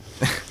idiot.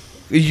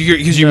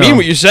 Because you mean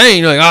what you're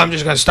saying. You're like, I'm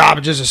just going to stop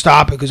it just to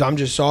stop it because I'm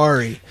just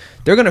sorry.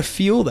 They're going to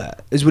feel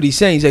that, is what he's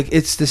saying. He's like,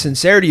 it's the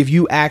sincerity of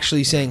you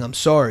actually saying, I'm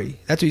sorry.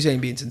 That's what he's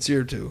saying, being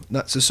sincere to.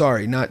 Not so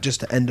sorry, not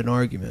just to end an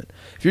argument.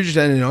 If you're just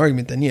ending an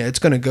argument, then yeah,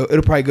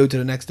 it'll probably go to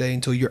the next day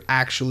until you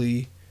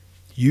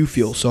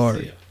feel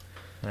sorry.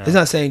 Yeah. It's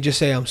not saying just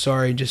say I'm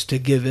sorry just to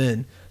give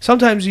in.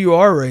 Sometimes you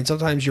are right, and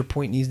sometimes your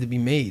point needs to be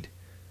made.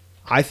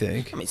 I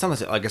think. I mean,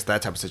 sometimes I guess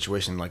that type of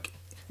situation, like,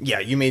 yeah,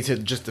 you may to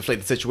just deflate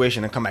the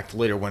situation and come back to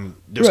later when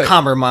there's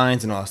calmer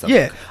minds and all that stuff.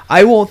 Yeah,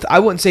 I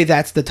wouldn't say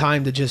that's the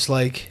time to just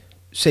like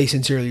say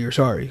sincerely you're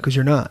sorry, because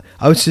you're not.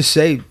 I would just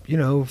say,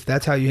 if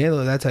that's how you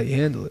handle it, that's how you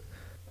handle it.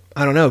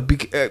 I don't know,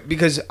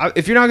 because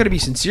if you're not going to be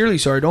sincerely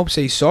sorry, don't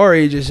say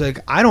sorry. Just like,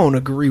 I don't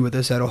agree with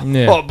this at all.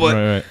 Yeah, but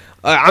right.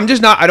 I'm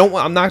just not.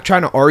 I'm not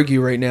trying to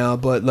argue right now.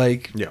 But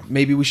like,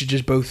 maybe we should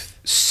just both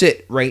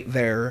sit right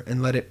there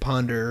and let it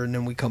ponder, and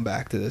then we come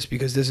back to this,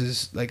 because this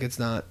is like, it's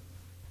not.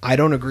 I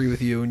don't agree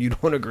with you, and you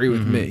don't agree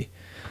with me.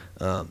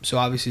 So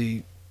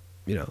obviously,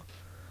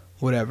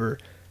 whatever.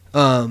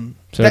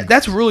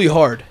 That's really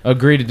hard.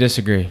 Agree to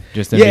disagree.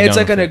 It's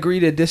like an agree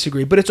to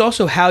disagree, but it's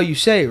also how you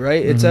say it,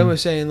 right? It's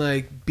almost saying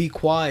like, be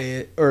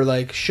quiet, or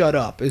like, shut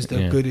up is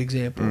the good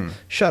example.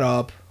 Shut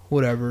up,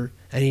 whatever.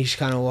 And he just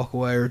kind of walk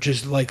away, or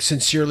just like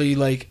sincerely,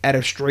 like at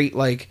a straight,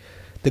 like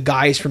the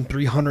guys from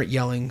 300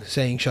 yelling,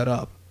 saying shut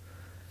up.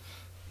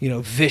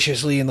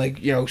 Viciously, and like,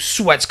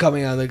 sweat's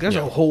coming out. Like, there's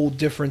a whole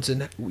difference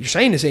in, you're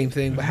saying the same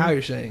thing, but how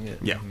you're saying it.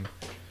 Yeah.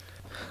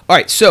 All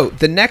right, so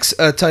the next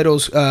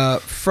title's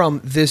from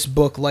this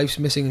book, Life's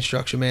Missing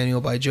Instruction Manual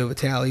by Joe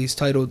Vitale. It's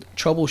titled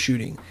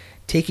Troubleshooting,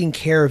 Taking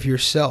Care of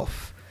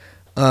Yourself.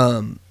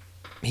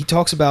 He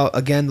talks about,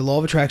 again, the law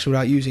of attraction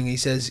without using it. He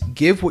says,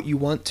 give what you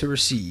want to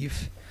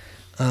receive.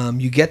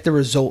 You get the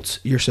results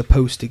you're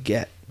supposed to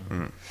get.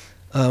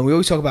 We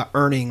always talk about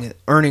earning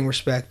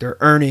respect, or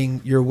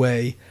earning your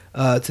way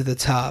to the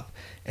top.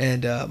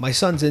 And my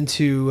son's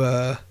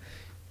into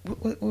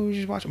what we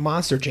just watched,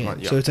 Monster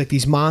Jam. So it's like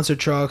these monster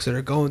trucks that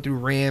are going through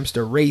ramps,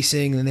 they're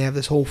racing, and they have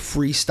this whole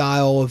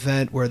freestyle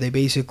event where they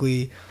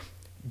basically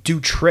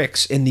do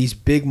tricks in these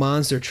big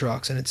monster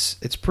trucks, and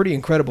it's pretty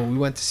incredible. We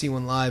went to see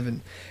one live,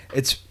 and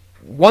it's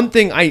one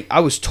thing I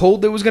was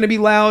told it was going to be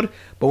loud,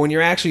 but when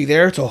you're actually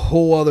there, it's a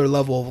whole other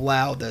level of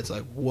loud that's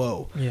like,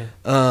 whoa.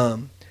 Yeah.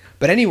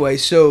 But anyway,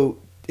 so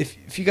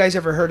if you guys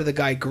ever heard of the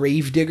guy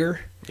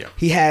Gravedigger,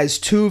 he has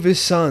two of his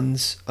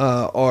sons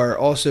are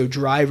also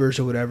drivers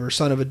or whatever,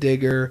 son of a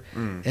digger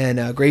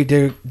and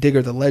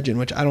Gravedigger the legend,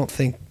 which I don't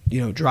think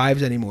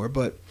drives anymore.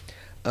 But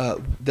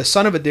the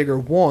son of a digger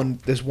won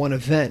this one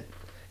event,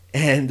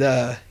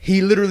 and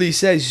he literally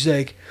says, he's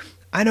like,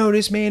 I know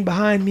this man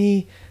behind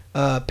me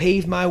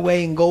paved my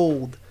way in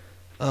gold,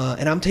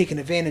 and I'm taking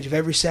advantage of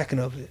every second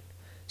of it.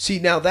 See,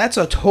 now that's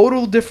a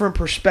total different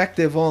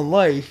perspective on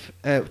life.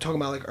 Talking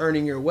about like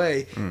earning your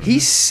way.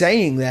 He's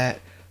saying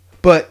that,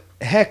 but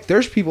heck,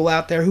 there's people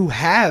out there who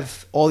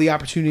have all the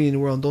opportunity in the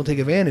world and don't take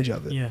advantage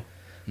of it. Yeah.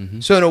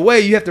 So in a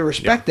way, you have to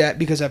respect that,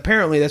 because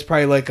apparently that's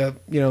probably like a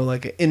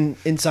like an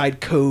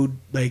inside code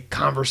like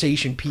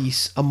conversation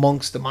piece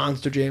amongst the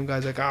Monster Jam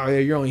guys. Like, oh yeah,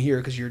 you're only here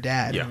because your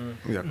dad. Yeah.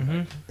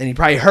 And he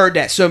probably heard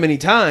that so many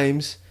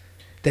times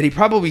that he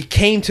probably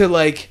came to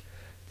like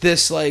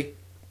this like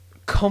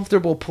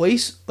comfortable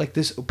place, like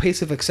this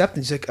place of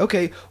acceptance. Like,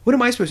 okay, what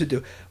am I supposed to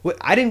do?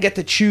 I didn't get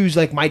to choose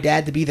like my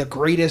dad to be the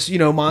greatest,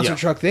 monster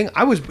truck thing.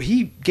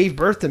 He gave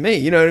birth to me.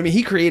 You know what I mean?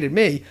 He created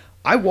me.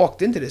 I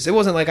walked into this. It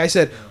wasn't like I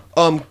said,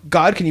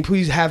 God, can you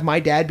please have my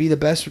dad be the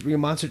best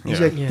monster?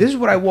 He's like, this is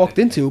what I walked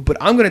into, but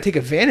I'm going to take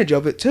advantage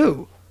of it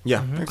too.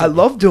 Yeah. Exactly. I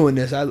love doing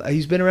this.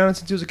 He's been around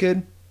since he was a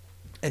kid,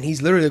 and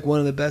he's literally like one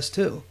of the best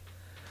too.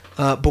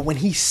 But when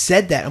he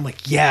said that, I'm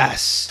like,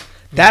 yes,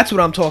 that's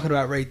what I'm talking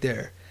about right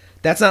there.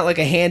 That's not like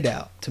a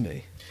handout to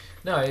me.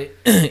 No,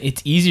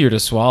 it's easier to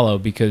swallow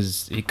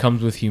because it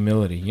comes with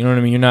humility. You know what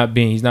I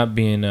mean? He's not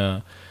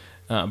being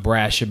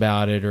brash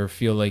about it or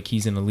feel like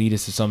he's an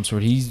elitist of some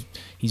sort. He's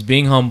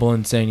being humble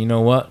and saying, you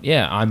know what?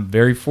 Yeah, I'm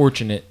very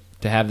fortunate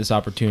to have this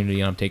opportunity,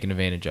 and I'm taking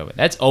advantage of it.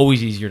 That's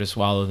always easier to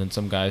swallow than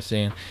some guys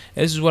saying,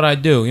 this is what I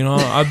do.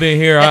 I've been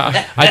here.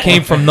 I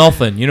came from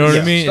nothing. You know what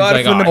I mean?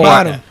 Started from the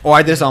bottom. Or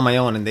I did this on my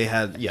own, and they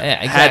had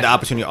had the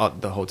opportunity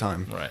the whole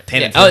time. Right.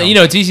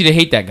 It's easy to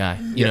hate that guy.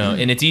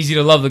 And it's easy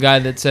to love the guy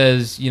that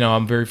says,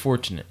 I'm very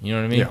fortunate. You know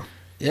what I mean? Yeah.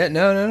 Yeah.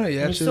 No.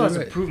 Yeah. He still has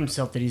to prove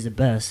himself that he's the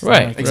best.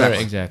 Right. Like,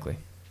 Exactly.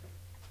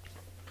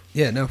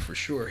 Yeah. No, for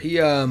sure. He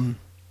also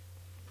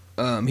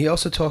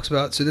talks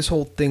about, so this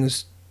whole thing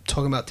is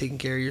talking about taking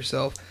care of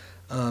yourself.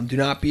 Do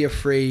not be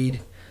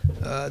afraid.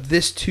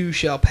 This too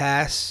shall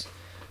pass.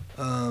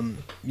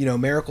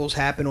 Miracles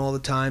happen all the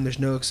time. There's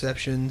no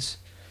exceptions.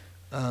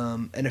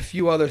 And a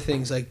few other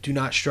things like do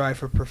not strive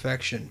for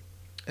perfection.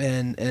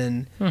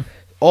 And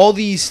all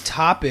these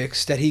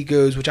topics that he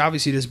goes, which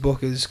obviously this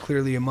book is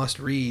clearly a must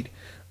read,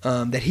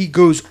 that he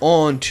goes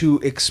on to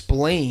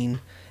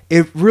explain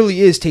it really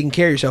is taking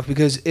care of yourself,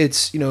 because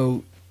it's,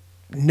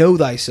 know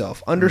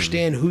thyself,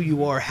 understand who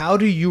you are. How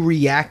do you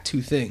react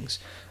to things?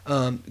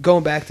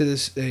 Going back to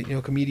this,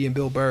 comedian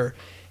Bill Burr,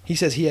 he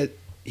says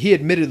he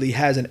admittedly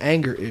has an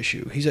anger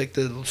issue. He's like,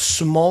 the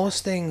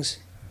smallest things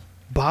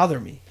bother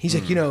me. He's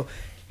like,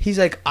 he's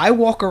like, I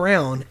walk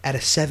around at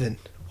a 7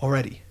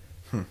 already.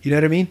 You know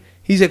what I mean?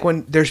 He's like,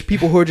 when there's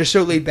people who are just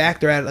so laid back,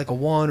 they're at like a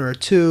 1 or a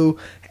 2.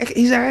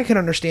 He's like, I can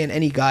understand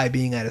any guy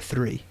being at a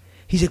 3.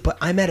 He's like, but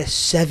I'm at a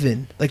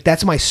 7. Like,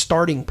 that's my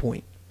starting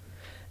point.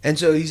 And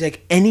so he's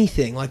like,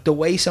 anything, like the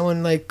way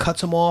someone like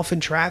cuts him off in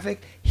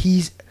traffic,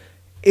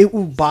 it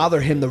will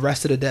bother him the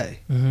rest of the day.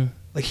 Mm-hmm.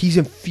 Like, he's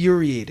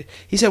infuriated.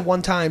 He said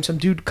one time some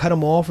dude cut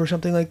him off or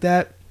something like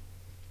that,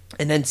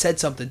 and then said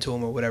something to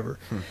him or whatever.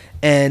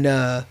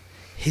 And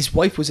his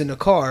wife was in the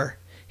car.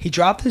 He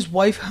dropped his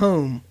wife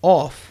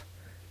off,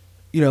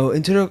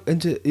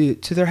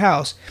 into their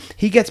house.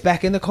 He gets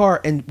back in the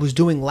car and was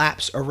doing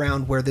laps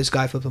around where this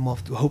guy flipped him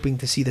off, hoping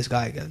to see this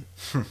guy again.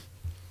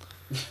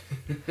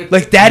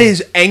 Like, that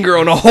is anger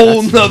on a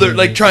whole nother,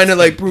 like, trying to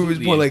like prove his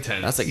point. Like,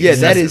 that's like, yeah,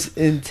 that is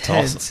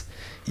intense. Awesome.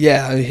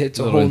 Yeah, it's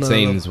a whole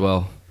insane nother. as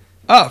well.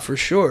 Oh, for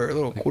sure, a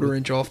little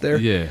quarter-inch off there.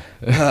 Yeah.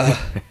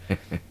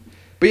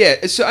 But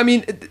yeah, so I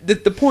mean,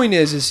 the point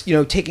is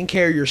taking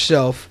care of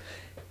yourself.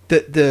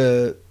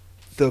 The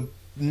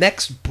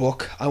next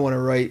book I want to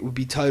write would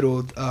be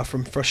titled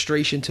 "From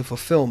Frustration to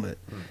Fulfillment,"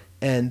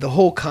 and the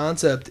whole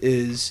concept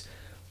is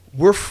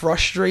we're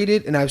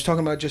frustrated, and I was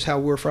talking about just how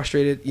we're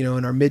frustrated,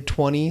 in our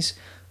mid-20s.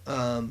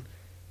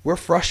 We're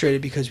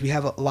frustrated because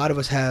a lot of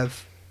us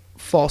have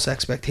false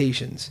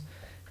expectations,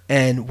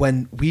 and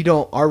when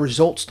our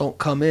results don't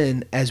come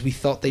in as we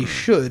thought they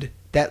should,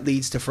 that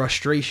leads to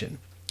frustration.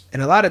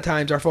 And a lot of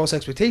times our false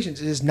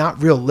expectations is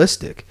not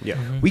realistic. Yeah.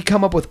 Mm-hmm. We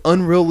come up with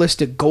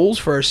unrealistic goals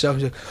for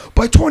ourselves. Like,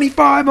 by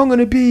 25, I'm going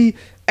to be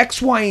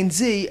X, Y, and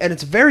Z. And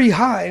it's very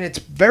high and it's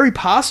very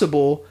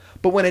possible.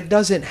 But when it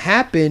doesn't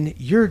happen,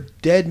 you're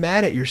dead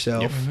mad at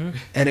yourself. Mm-hmm.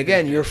 And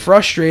again, you're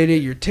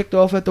frustrated. You're ticked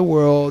off at the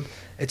world.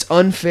 It's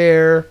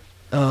unfair,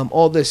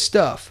 all this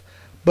stuff.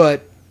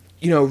 But,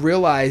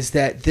 realize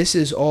that this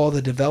is all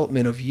the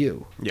development of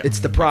you. Yeah. It's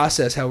the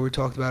process, how we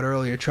talked about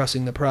earlier,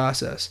 trusting the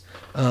process.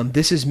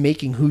 This is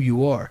making who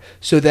you are.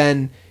 So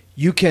then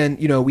you can,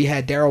 we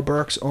had Daryl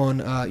Burks on,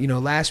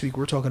 last week.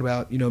 We're talking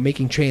about,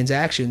 making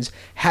transactions.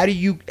 How do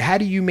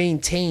you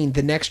maintain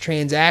the next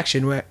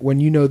transaction when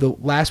the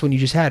last one you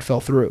just had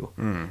fell through?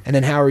 Mm. And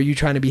then how are you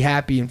trying to be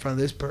happy in front of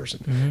this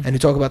person? Mm-hmm. And to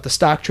talk about the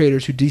stock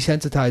traders who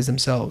desensitize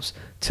themselves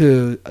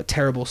to a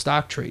terrible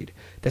stock trade.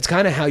 That's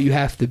kind of how you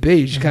have to be.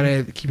 You just kind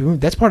of keep it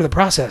moving. That's part of the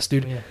process,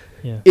 dude. Yeah.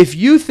 Yeah. If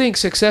you think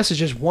success is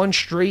just one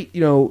straight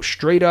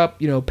up,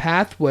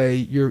 pathway,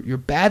 you're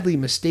badly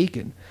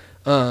mistaking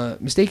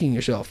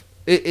yourself.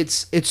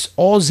 It's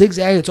all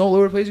zigzag. It's all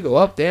over the place. You go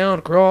up, down,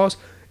 across.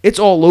 It's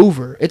all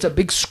over. It's a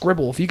big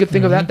scribble. If you could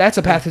think of that, that's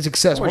a path to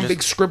success. One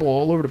big scribble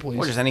all over the place.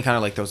 Or just any kind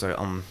of like those,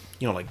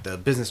 like the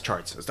business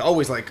charts. It's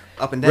always like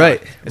up and down.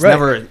 Right. It's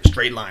never a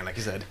straight line, like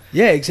you said.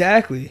 Yeah,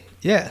 exactly.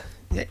 Yeah.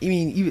 I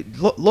mean, you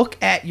look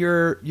at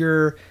your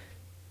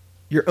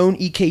own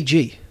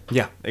EKG.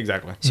 Yeah,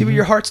 exactly. See what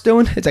your heart's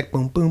doing? It's like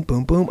boom, boom,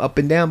 boom, boom, up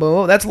and down, boom.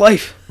 Oh, that's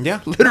life.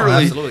 Yeah,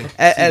 literally, absolutely.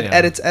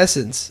 At its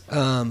essence.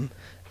 And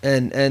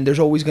there's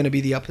always going to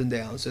be the ups and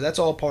downs. So that's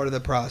all part of the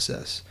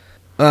process.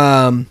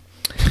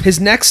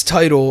 His next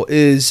title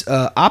is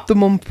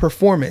Optimum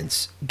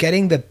Performance: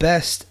 Getting the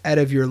Best Out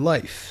of Your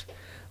Life.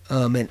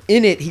 And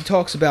in it, he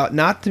talks about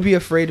not to be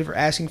afraid of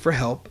asking for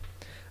help,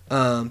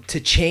 to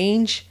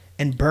change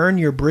and burn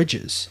your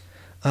bridges,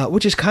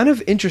 which is kind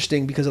of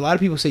interesting because a lot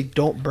of people say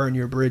don't burn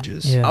your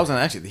bridges. Yeah. I was going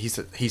to ask you,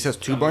 he says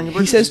to burn your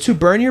bridges? He says to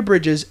burn your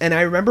bridges, and I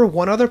remember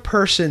one other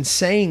person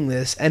saying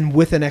this and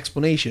with an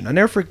explanation. I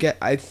never forget,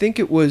 I think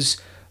it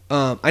was,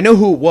 I know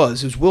who it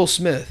was Will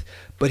Smith,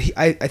 but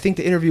I think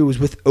the interview was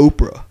with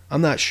Oprah.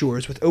 I'm not sure.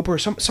 It's with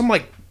Oprah, some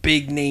like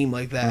big name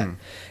like that.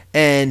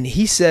 And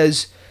he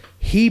says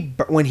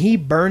when he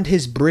burned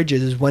his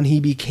bridges is when he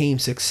became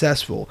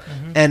successful.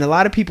 And a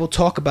lot of people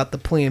talk about the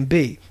plan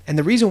B. And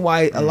the reason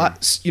why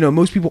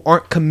most people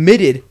aren't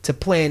committed to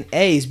plan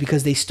A is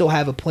because they still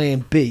have a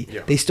plan B.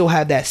 Yeah. They still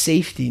have that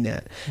safety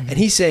net. And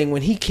he's saying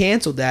when he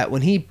canceled that,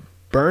 when he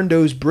burned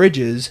those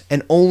bridges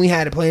and only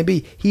had a plan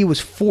B, he was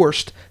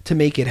forced to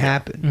make it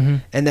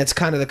happen. And that's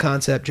kind of the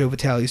concept Joe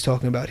Vitale is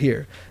talking about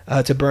here,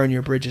 to burn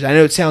your bridges. I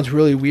know it sounds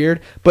really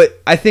weird,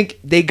 but I think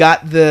they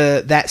got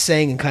that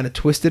saying and kind of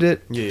twisted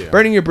it. Yeah.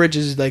 Burning your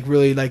bridges is like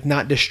really like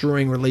not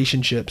destroying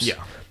relationships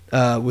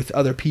with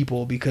other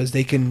people because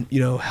they can,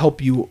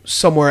 help you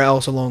somewhere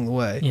else along the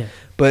way. Yeah.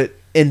 But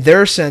in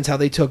their sense, how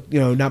they took,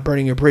 not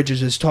burning your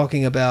bridges is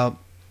talking about,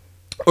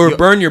 or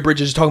burn your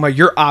bridges is talking about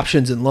your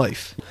options in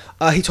life.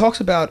 He talks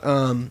about,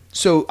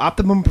 so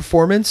optimum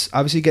performance,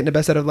 obviously getting the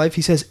best out of life.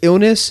 He says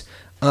illness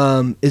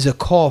is a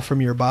call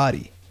from your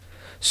body.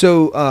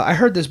 So I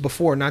heard this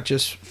before, not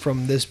just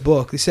from this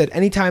book. They said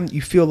anytime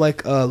you feel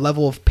like a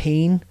level of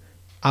pain,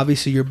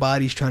 obviously your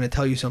body's trying to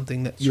tell you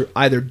something that you're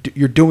either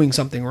you're doing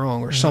something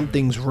wrong or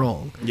something's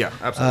wrong. Yeah,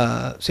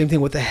 absolutely. Same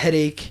thing with a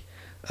headache.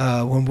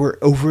 when we're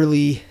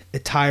overly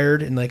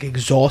tired and like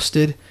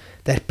exhausted,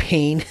 that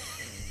pain,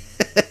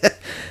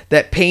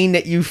 that pain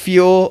that you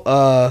feel,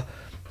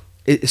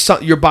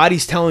 your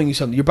body's telling you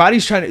something. Your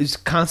body's is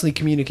constantly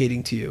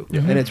communicating to you,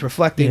 and it's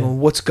reflecting on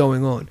what's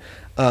going on.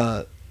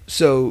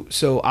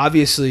 So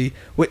obviously,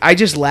 I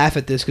just laugh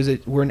at this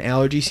because we're in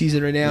allergy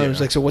season right now. And it's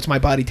like, so what's my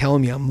body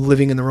telling me? I'm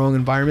living in the wrong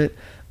environment.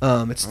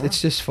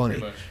 It's just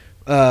funny.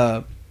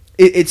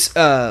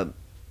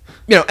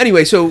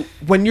 Anyway, so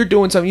when you're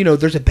doing something,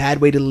 there's a bad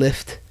way to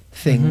lift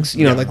things,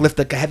 like lift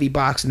like a heavy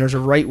box, and there's a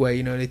right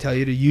way, they tell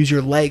you to use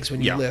your legs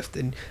when you lift.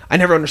 And I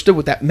never understood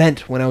what that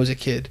meant when I was a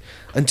kid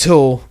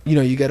until,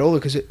 you get older,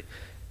 because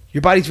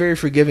your body's very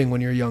forgiving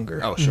when you're younger.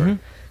 Oh, sure.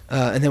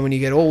 And then when you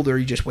get older,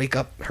 you just wake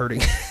up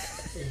hurting.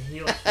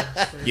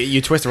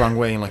 You twist the wrong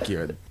way and like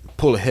you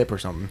pull a hip or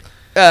something.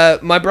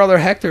 My brother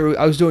Hector,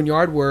 I was doing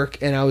yard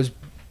work and I was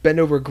bent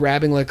over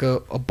grabbing like a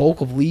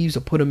bulk of leaves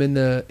to put them in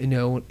the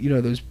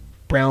those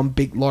brown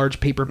big large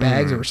paper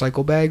bags or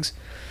recycle bags,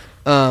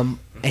 and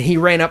he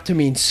ran up to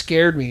me and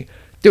scared me.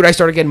 Dude, I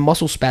started getting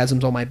muscle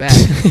spasms on my back.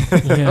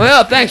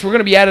 Well, thanks, we're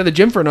gonna be out of the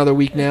gym for another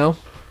week now.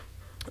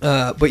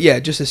 But yeah,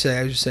 just to say,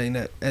 I was just saying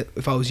that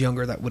if I was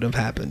younger, that would have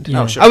happened.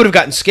 Oh, sure. I would have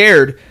gotten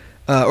scared,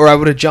 or I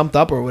would have jumped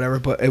up or whatever,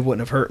 but it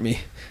wouldn't have hurt me.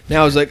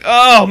 Now I was like,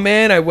 oh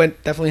man, I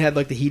definitely had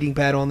like the heating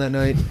pad on that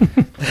night.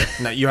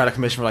 No, you had a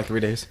commission for like 3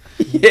 days.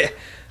 Yeah.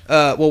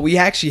 Well, we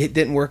actually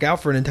didn't work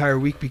out for an entire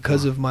week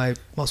because of my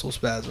muscle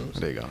spasms.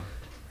 There you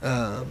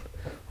go.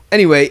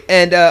 Anyway,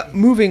 and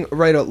moving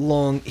right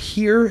along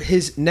here,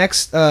 his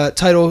next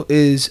title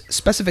is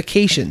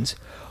Specifications,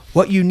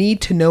 What You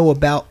Need to Know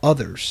About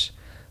Others.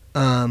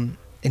 And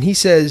he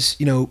says,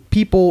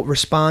 people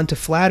respond to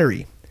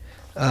flattery.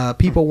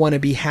 People want to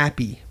be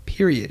happy,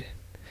 period.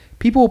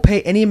 People will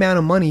pay any amount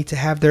of money to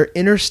have their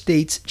inner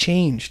states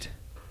changed.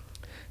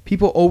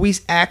 People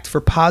always act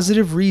for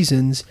positive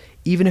reasons,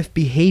 even if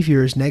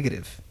behavior is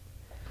negative.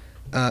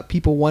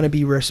 People want to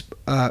be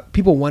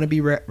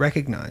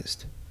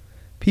recognized.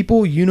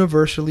 People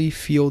universally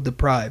feel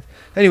deprived.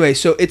 Anyway,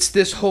 so it's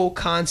this whole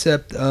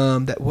concept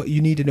that what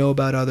you need to know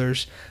about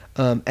others.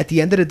 At the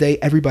end of the day,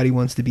 everybody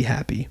wants to be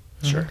happy.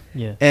 Sure.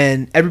 Yeah.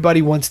 And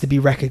everybody wants to be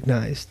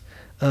recognized.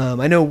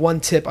 I know one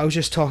tip. I was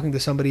just talking to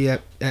somebody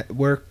at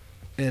work,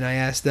 and I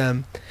asked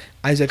them.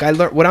 I was like, I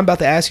learned what I'm about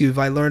to ask you. If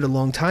I learned a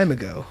long time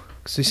ago,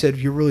 because they said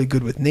you're really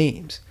good with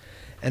names,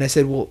 and I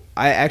said, well,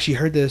 I actually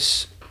heard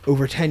this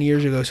over 10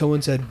 years ago.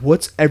 Someone said,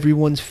 "What's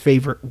everyone's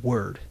favorite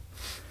word?"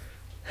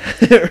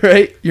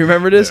 Right? You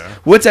remember this? Yeah.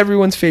 What's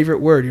everyone's favorite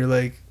word? You're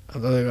like,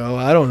 I'm like, oh,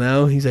 I don't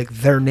know. He's like,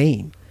 their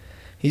name.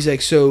 He's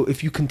like, so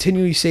if you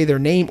continually say their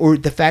name, or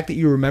the fact that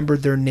you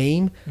remembered their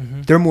name,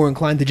 they're more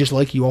inclined to just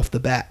like you off the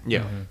bat.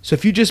 Yeah. So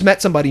if you just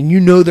met somebody and you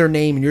know their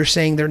name and you're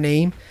saying their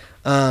name,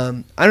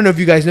 I don't know if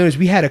you guys noticed,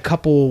 we had a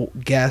couple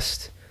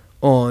guests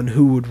on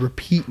who would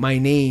repeat my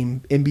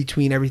name in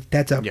between everything.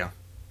 That's a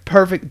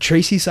perfect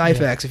Tracy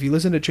Syfax. Yeah. If you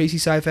listen to Tracy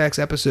Syfax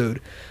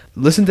episode,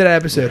 listen to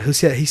that episode.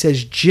 He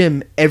says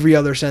Jim every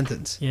other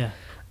sentence. Yeah.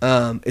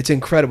 It's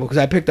incredible because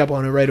I picked up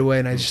on it right away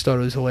and I just thought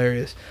it was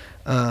hilarious.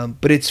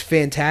 But it's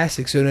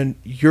fantastic. So then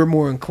you're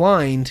more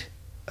inclined,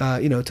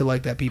 to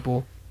like that.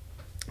 People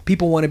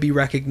want to be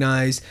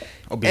recognized,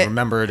 or be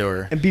remembered,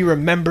 and be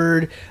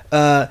remembered.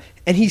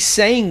 And he's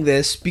saying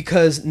this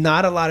because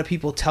not a lot of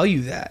people tell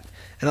you that.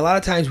 And a lot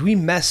of times we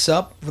mess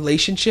up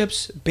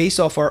relationships based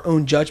off our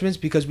own judgments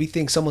because we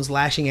think someone's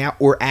lashing out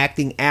or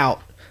acting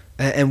out,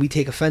 and we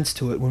take offense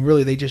to it when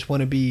really they just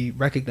want to be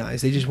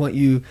recognized. They just want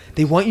you.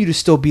 They want you to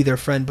still be their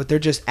friend, but they're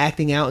just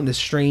acting out in this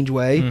strange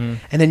way.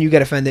 And then you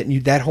get offended,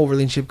 and that whole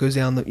relationship goes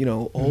down the a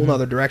whole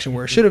other direction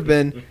where it should have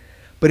been.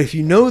 But if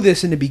you know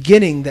this in the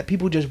beginning, that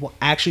people just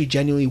actually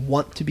genuinely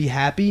want to be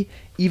happy,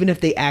 even if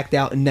they act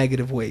out in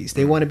negative ways,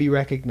 they want to be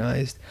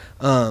recognized.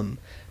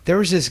 There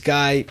was this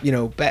guy,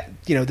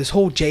 this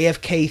whole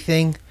JFK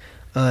thing,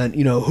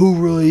 who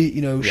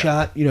really,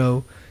 shot,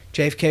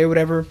 JFK or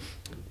whatever.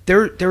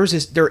 There was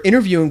this. They're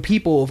interviewing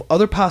people of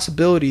other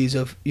possibilities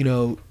of,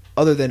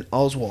 other than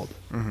Oswald,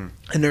 and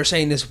they're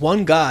saying this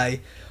one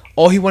guy,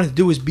 all he wanted to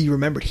do was be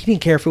remembered. He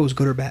didn't care if it was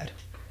good or bad.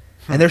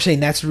 And they're saying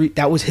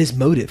that was his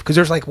motive, because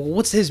there's like, well,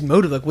 what's his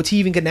motive? Like, what's he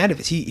even getting out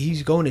of it?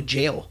 He's going to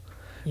jail,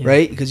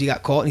 right? Because he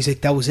got caught, and he's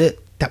like, that was it.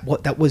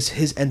 That was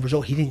his end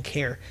result. He didn't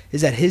care.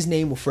 Is that his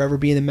name will forever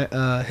be in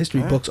the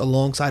history books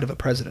alongside of a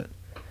president.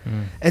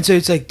 And so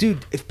it's like,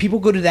 dude, if people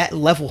go to that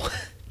level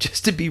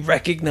just to be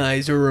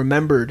recognized or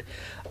remembered,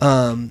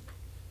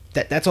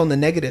 that's on the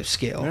negative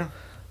scale.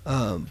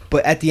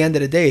 But at the end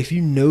of the day, if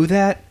you know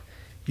that,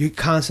 you're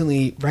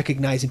constantly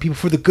recognizing people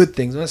for the good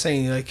things. I'm not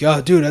saying like,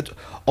 oh, dude, that's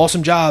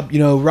awesome job,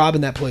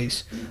 robbing that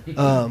place.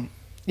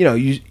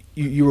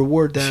 You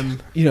reward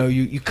them.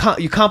 You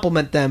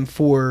compliment them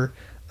for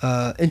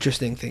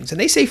interesting things.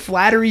 And they say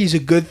flattery is a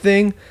good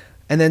thing,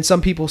 and then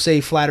some people say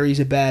flattery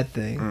is a bad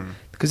thing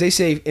because they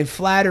say in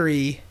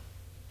flattery,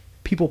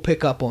 people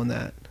pick up on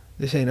that.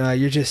 They're saying,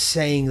 you're just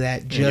saying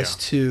that just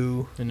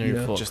to,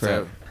 just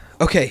to.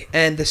 Okay,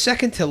 and the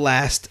second to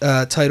last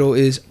title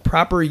is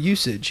Proper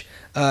Usage,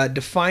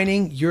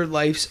 Defining Your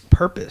Life's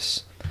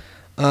Purpose.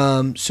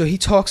 So he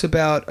talks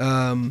about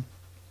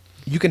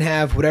you can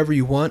have whatever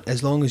you want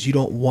as long as you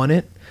don't want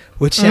it,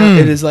 which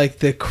it is like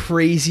the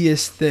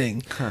craziest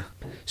thing. Huh.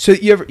 So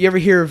you ever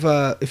hear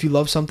of if you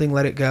love something,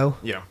 let it go?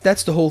 Yeah.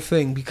 That's the whole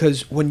thing,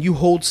 because when you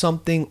hold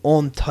something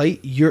on tight,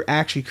 you're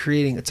actually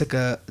creating it's like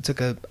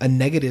a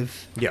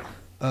negative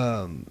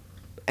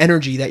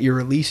energy that you're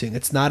releasing.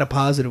 It's not a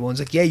positive one.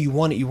 It's like, yeah, you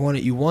want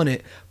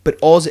it, but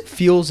all it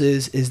feels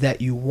is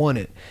that you want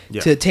it.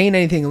 Yeah. To attain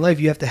anything in life,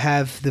 you have to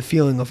have the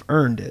feeling of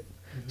earned it.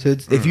 So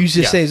if you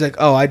just say it's like,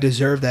 oh, I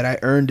deserve that, I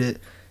earned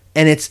it,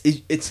 and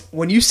it's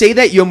when you say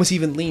that, you almost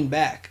even lean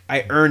back.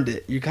 I earned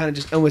it. You're kind of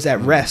just almost at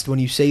rest when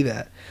you say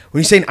that. When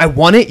you're saying I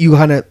want it, you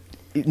kind of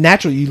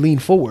naturally you lean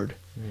forward.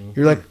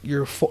 You're like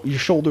your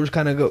shoulders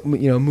kind of go,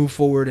 move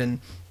forward, and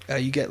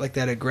you get like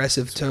that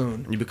aggressive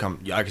tone. You become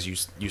because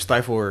you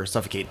stifle or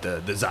suffocate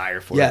the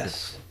desire for it.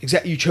 Yes,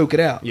 exactly. You choke it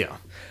out. Yeah.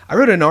 I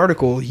wrote an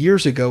article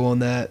years ago on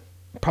that.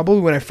 Probably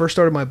when I first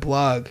started my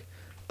blog.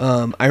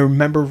 I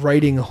remember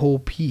writing a whole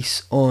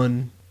piece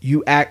on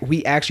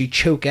we actually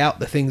choke out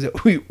the things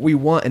that we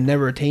want and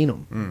never attain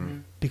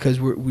them because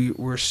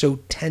we're so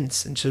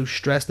tense and so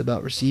stressed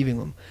about receiving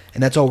them,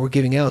 and that's all we're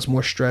giving out is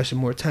more stress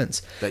and more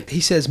tense. He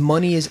says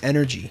money is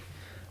energy,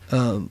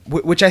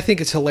 which I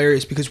think is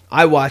hilarious because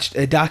I watched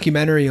a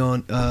documentary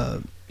on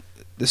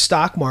the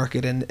stock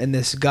market, and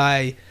this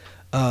guy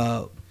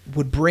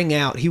would bring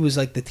out, he was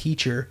like the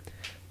teacher.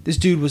 This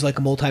dude was like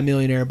a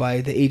multimillionaire by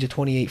the age of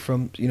 28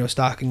 from,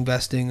 stock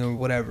investing or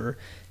whatever.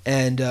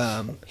 And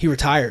he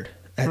retired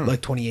at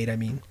like 28, I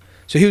mean.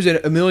 So he was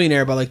a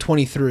millionaire by like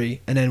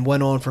 23 and then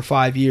went on for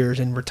 5 years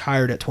and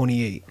retired at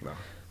 28.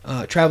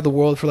 Wow. Traveled the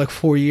world for like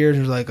 4 years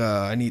and was like,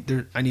 I need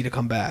to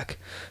come back.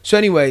 So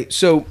anyway,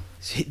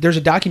 there's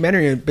a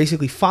documentary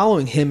basically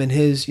following him and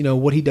his,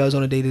 what he does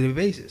on a day-to-day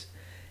basis.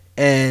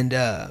 And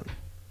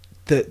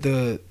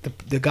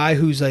the guy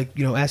who's like,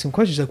 asking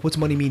questions like, what's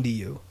money mean to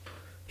you?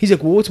 He's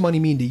like, well, what's money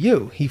mean to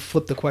you? He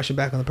flipped the question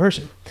back on the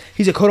person.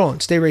 He's like, hold on,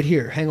 stay right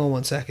here. Hang on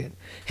 1 second.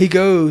 He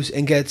goes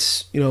and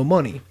gets,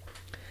 money.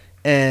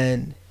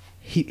 And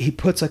he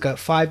puts like a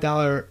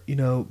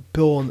 $5,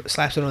 bill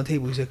slaps it on the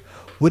table. He's like,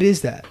 what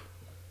is that?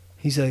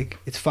 He's like,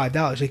 it's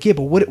 $5. He's like, yeah,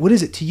 but what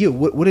is it to you?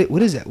 What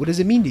is that? What does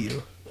it mean to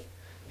you?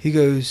 He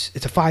goes,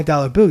 it's a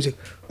 $5 bill. He's like,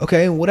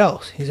 okay, and what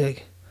else? He's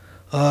like,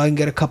 I can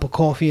get a cup of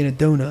coffee and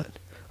a donut.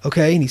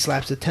 Okay, and he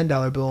slaps a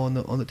 $10 bill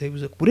on the table.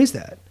 He's like, what is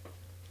that?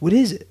 What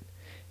is it?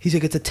 He's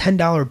like, it's a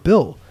 $10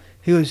 bill.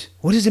 He goes,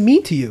 what does it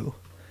mean to you?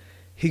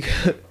 He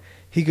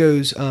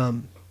goes,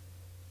 well,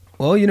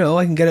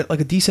 I can get it like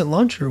a decent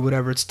lunch or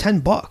whatever. It's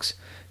 $10.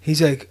 He's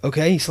like,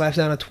 okay. He slaps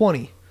down a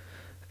 20.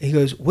 He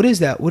goes, what is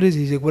that? What is it?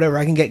 He's like, whatever.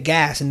 I can get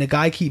gas. And the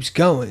guy keeps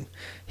going.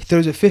 He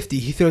throws a 50.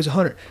 He throws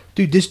 100.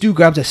 Dude, this dude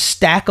grabs a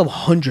stack of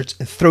hundreds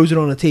and throws it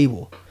on the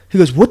table. He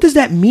goes, what does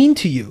that mean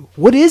to you?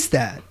 What is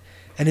that?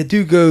 And the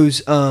dude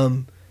goes,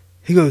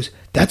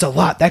 that's a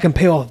lot. That can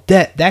pay off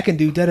debt. That can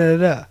do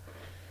da-da-da-da.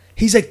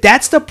 He's like,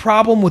 that's the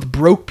problem with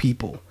broke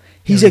people.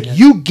 He's like,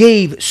 you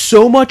gave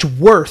so much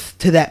worth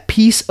to that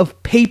piece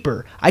of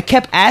paper. I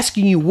kept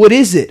asking you, what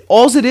is it?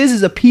 All it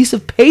is a piece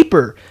of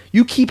paper.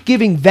 You keep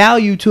giving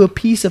value to a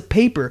piece of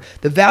paper.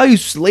 The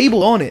value's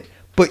labeled on it,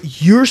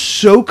 but you're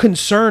so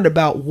concerned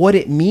about what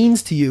it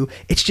means to you.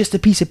 It's just a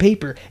piece of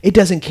paper. It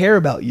doesn't care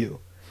about you.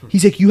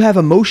 He's like, you have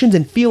emotions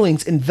and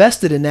feelings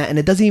invested in that, and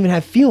it doesn't even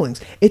have feelings.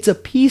 It's a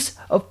piece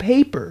of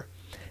paper.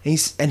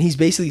 And he's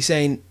basically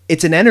saying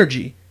it's an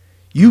energy.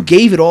 You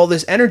gave it all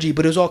this energy,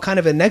 but it was all kind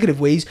of in negative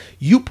ways.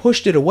 You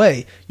pushed it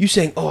away. You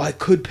saying, oh, I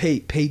could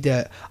pay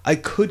debt. I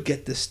could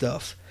get this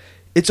stuff.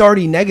 It's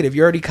already negative.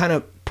 You're already kind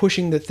of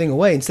pushing the thing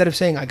away. Instead of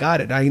saying, I got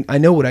it. I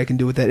know what I can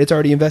do with it. It's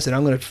already invested.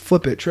 I'm going to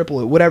flip it,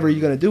 triple it, whatever you're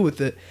going to do with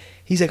it.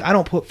 He's like, I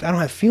don't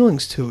have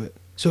feelings to it.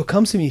 So it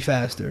comes to me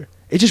faster.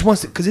 It just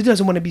wants to, because it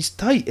doesn't want to be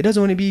tight. It just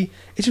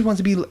wants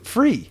to be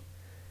free.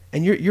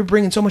 And you're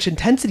bringing so much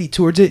intensity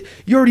towards it.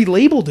 You already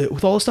labeled it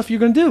with all the stuff you're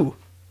going to do.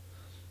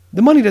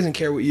 The money doesn't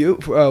care what you're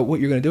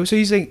going to do. So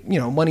he's like,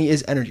 money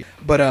is energy.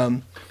 But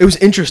it was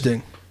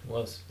interesting. It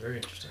was very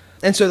interesting.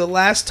 And so the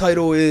last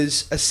title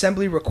is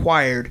Assembly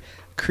Required,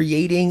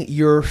 Creating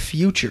Your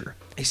Future.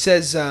 He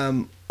says,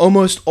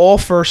 almost all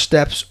first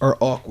steps are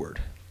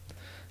awkward.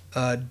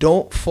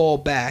 Don't fall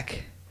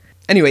back.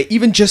 Anyway,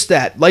 even just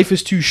that. Life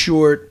is too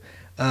short.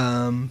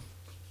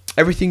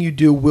 Everything you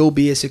do will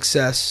be a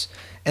success.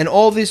 And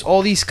all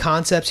these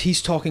concepts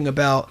he's talking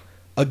about,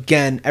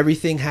 again,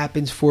 everything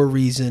happens for a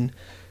reason.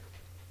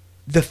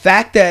 The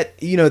fact that,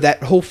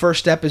 that whole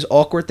first step is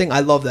awkward thing, I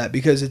love that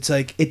because it's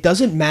like, it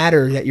doesn't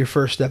matter that your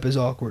first step is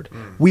awkward.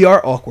 We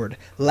are awkward.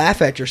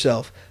 Laugh at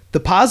yourself. The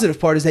positive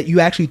part is that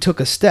you actually took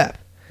a step.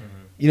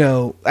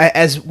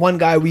 As one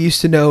guy we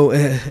used to know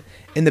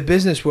in the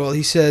business world,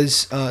 he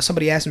says,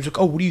 somebody asked him,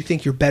 oh, what do you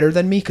think you're better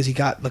than me? Because he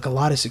got like a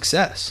lot of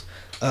success,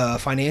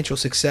 financial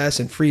success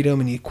and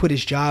freedom. And he quit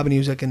his job and he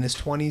was like in his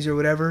 20s or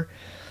whatever.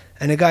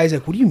 And the guy's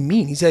like, what do you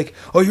mean? He's like,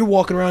 oh, you're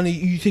walking around and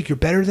you think you're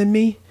better than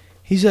me?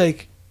 He's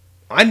like,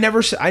 I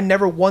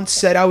never once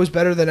said I was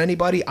better than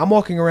anybody. I'm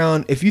walking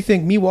around. If you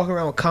think me walking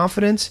around with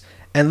confidence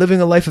and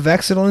living a life of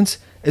excellence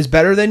is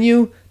better than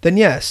you, then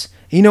yes.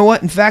 You know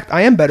what? In fact,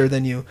 I am better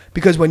than you,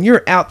 because when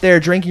you're out there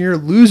drinking your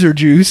loser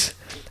juice,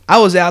 I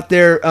was out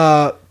there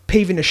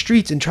paving the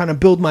streets and trying to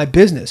build my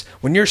business.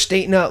 When you're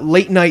staying up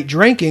late night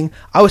drinking,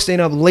 I was staying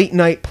up late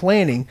night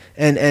planning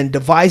and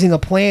devising a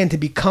plan to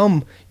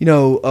become,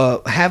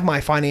 have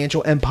my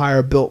financial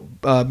empire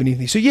built beneath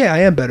me. So yeah, I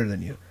am better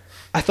than you.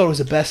 I thought it was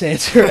the best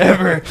answer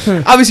ever.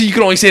 Obviously, you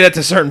can only say that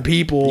to certain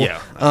people.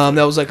 Yeah.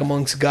 That was like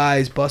amongst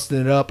guys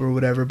busting it up or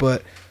whatever,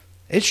 but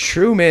it's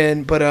true,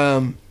 man. But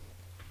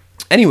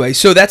anyway,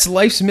 so that's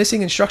Life's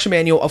Missing Instruction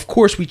Manual. Of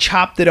course, we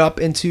chopped it up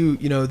into,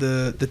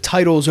 the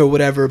titles or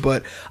whatever,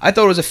 but I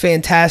thought it was a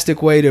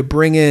fantastic way to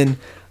bring in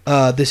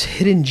this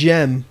hidden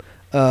gem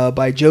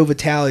by Joe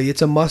Vitale.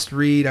 It's a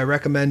must-read. I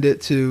recommend it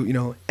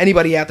to,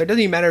 anybody out there. It doesn't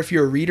even matter if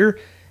you're a reader.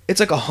 It's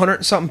like 100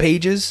 and something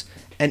pages,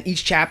 and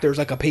each chapter is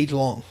like a page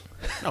long.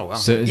 Oh, wow.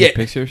 So is it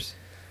pictures?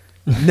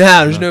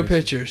 Nah, there's no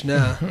pictures.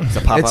 Nah.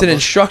 It's an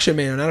instruction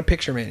manual, not a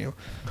picture manual.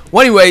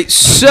 Well, anyway,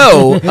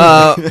 so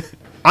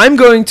I'm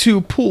going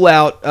to pull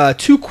out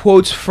 2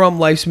 quotes from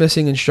Life's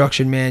Missing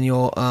Instruction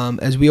Manual,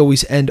 as we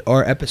always end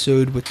our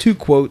episode with 2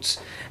 quotes,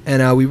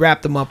 and we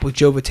wrap them up with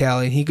Joe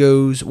Vitale, and he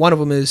goes, one of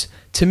them is,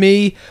 "To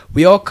me,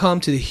 we all come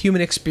to the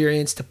human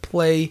experience to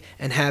play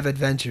and have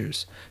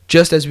adventures,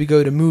 just as we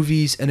go to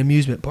movies and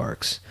amusement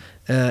parks."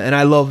 And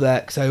I love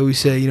that, because I always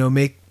say,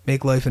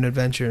 make life an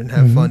adventure and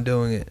have fun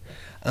doing it.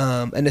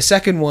 And the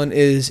second one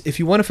is, if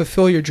you want to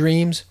fulfill your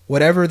dreams,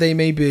 whatever they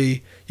may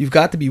be, you've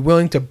got to be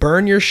willing to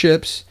burn your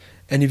ships,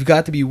 and you've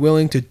got to be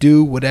willing to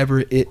do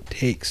whatever it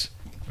takes.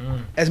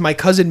 As my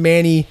cousin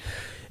Manny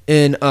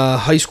in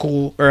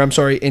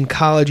in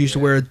college used to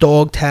wear a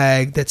dog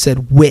tag that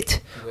said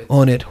wit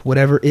on it,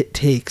 whatever it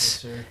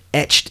takes,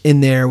 etched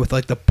in there with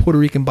like the Puerto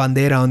Rican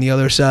bandera on the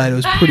other side. It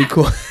was pretty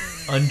cool.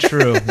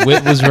 Untrue.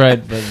 Wit was right,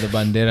 but the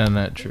bandera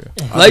not true.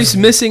 Life's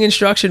Missing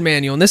Instruction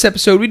Manual. In this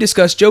episode, we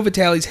discussed Joe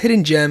Vitale's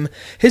hidden gem,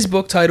 his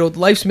book titled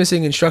Life's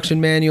Missing Instruction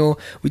Manual.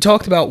 We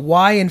talked about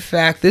why, in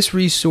fact, this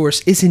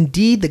resource is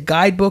indeed the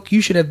guidebook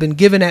you should have been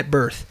given at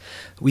birth.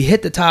 We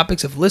hit the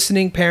topics of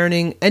listening,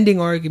 parenting, ending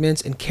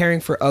arguments, and caring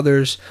for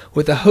others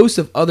with a host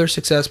of other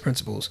success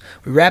principles.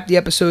 We wrapped the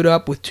episode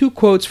up with 2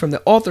 quotes from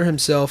the author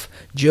himself,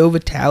 Joe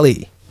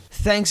Vitale.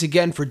 Thanks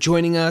again for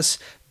joining us.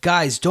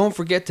 Guys, don't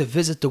forget to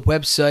visit the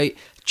website,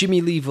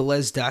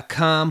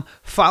 jimmyleevelez.com.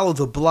 Follow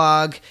the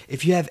blog.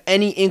 If you have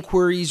any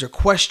inquiries or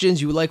questions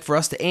you would like for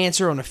us to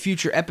answer on a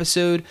future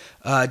episode,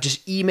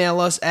 just email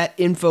us at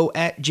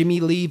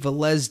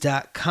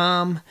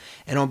info@jimmyleevelez.com.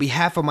 And on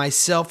behalf of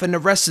myself and the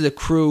rest of the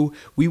crew,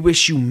 we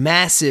wish you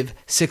massive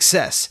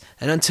success.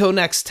 And until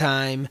next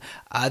time,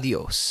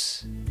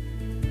 adios.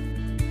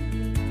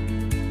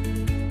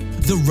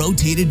 The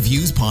Rotated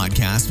Views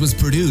podcast was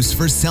produced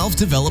for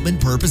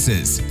self-development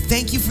purposes.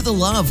 Thank you for the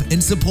love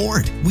and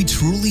support. We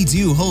truly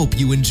do hope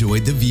you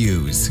enjoyed the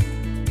views.